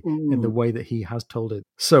story in the way that he has told it.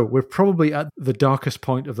 So we're probably at the darkest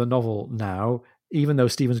point of the novel now. Even though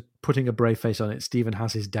Stephen's putting a brave face on it, Stephen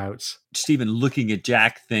has his doubts. Stephen, looking at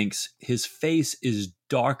Jack, thinks his face is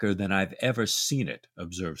darker than I've ever seen it,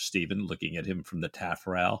 observes Stephen, looking at him from the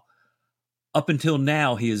taffrail. Up until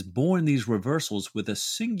now, he has borne these reversals with a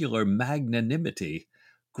singular magnanimity,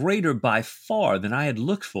 greater by far than I had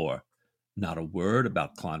looked for. Not a word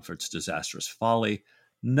about Clonford's disastrous folly,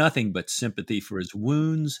 nothing but sympathy for his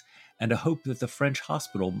wounds, and a hope that the French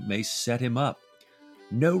hospital may set him up.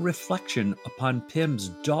 No reflection upon Pym's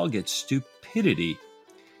dogged stupidity.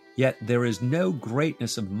 Yet there is no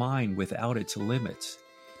greatness of mind without its limits.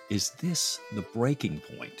 Is this the breaking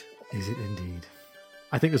point? Is it indeed?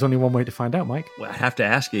 I think there's only one way to find out, Mike. Well, I have to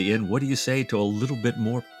ask you, Ian, what do you say to a little bit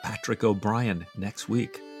more Patrick O'Brien next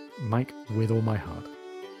week? Mike, with all my heart.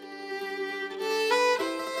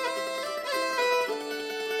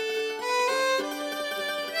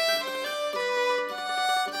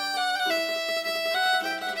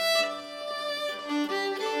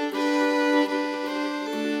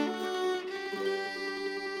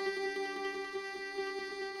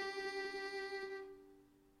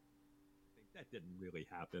 Didn't really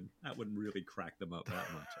happen. That wouldn't really crack them up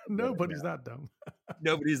that much. Nobody's that dumb.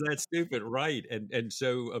 Nobody's that stupid, right? And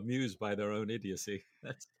so amused by their own idiocy.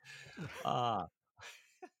 That's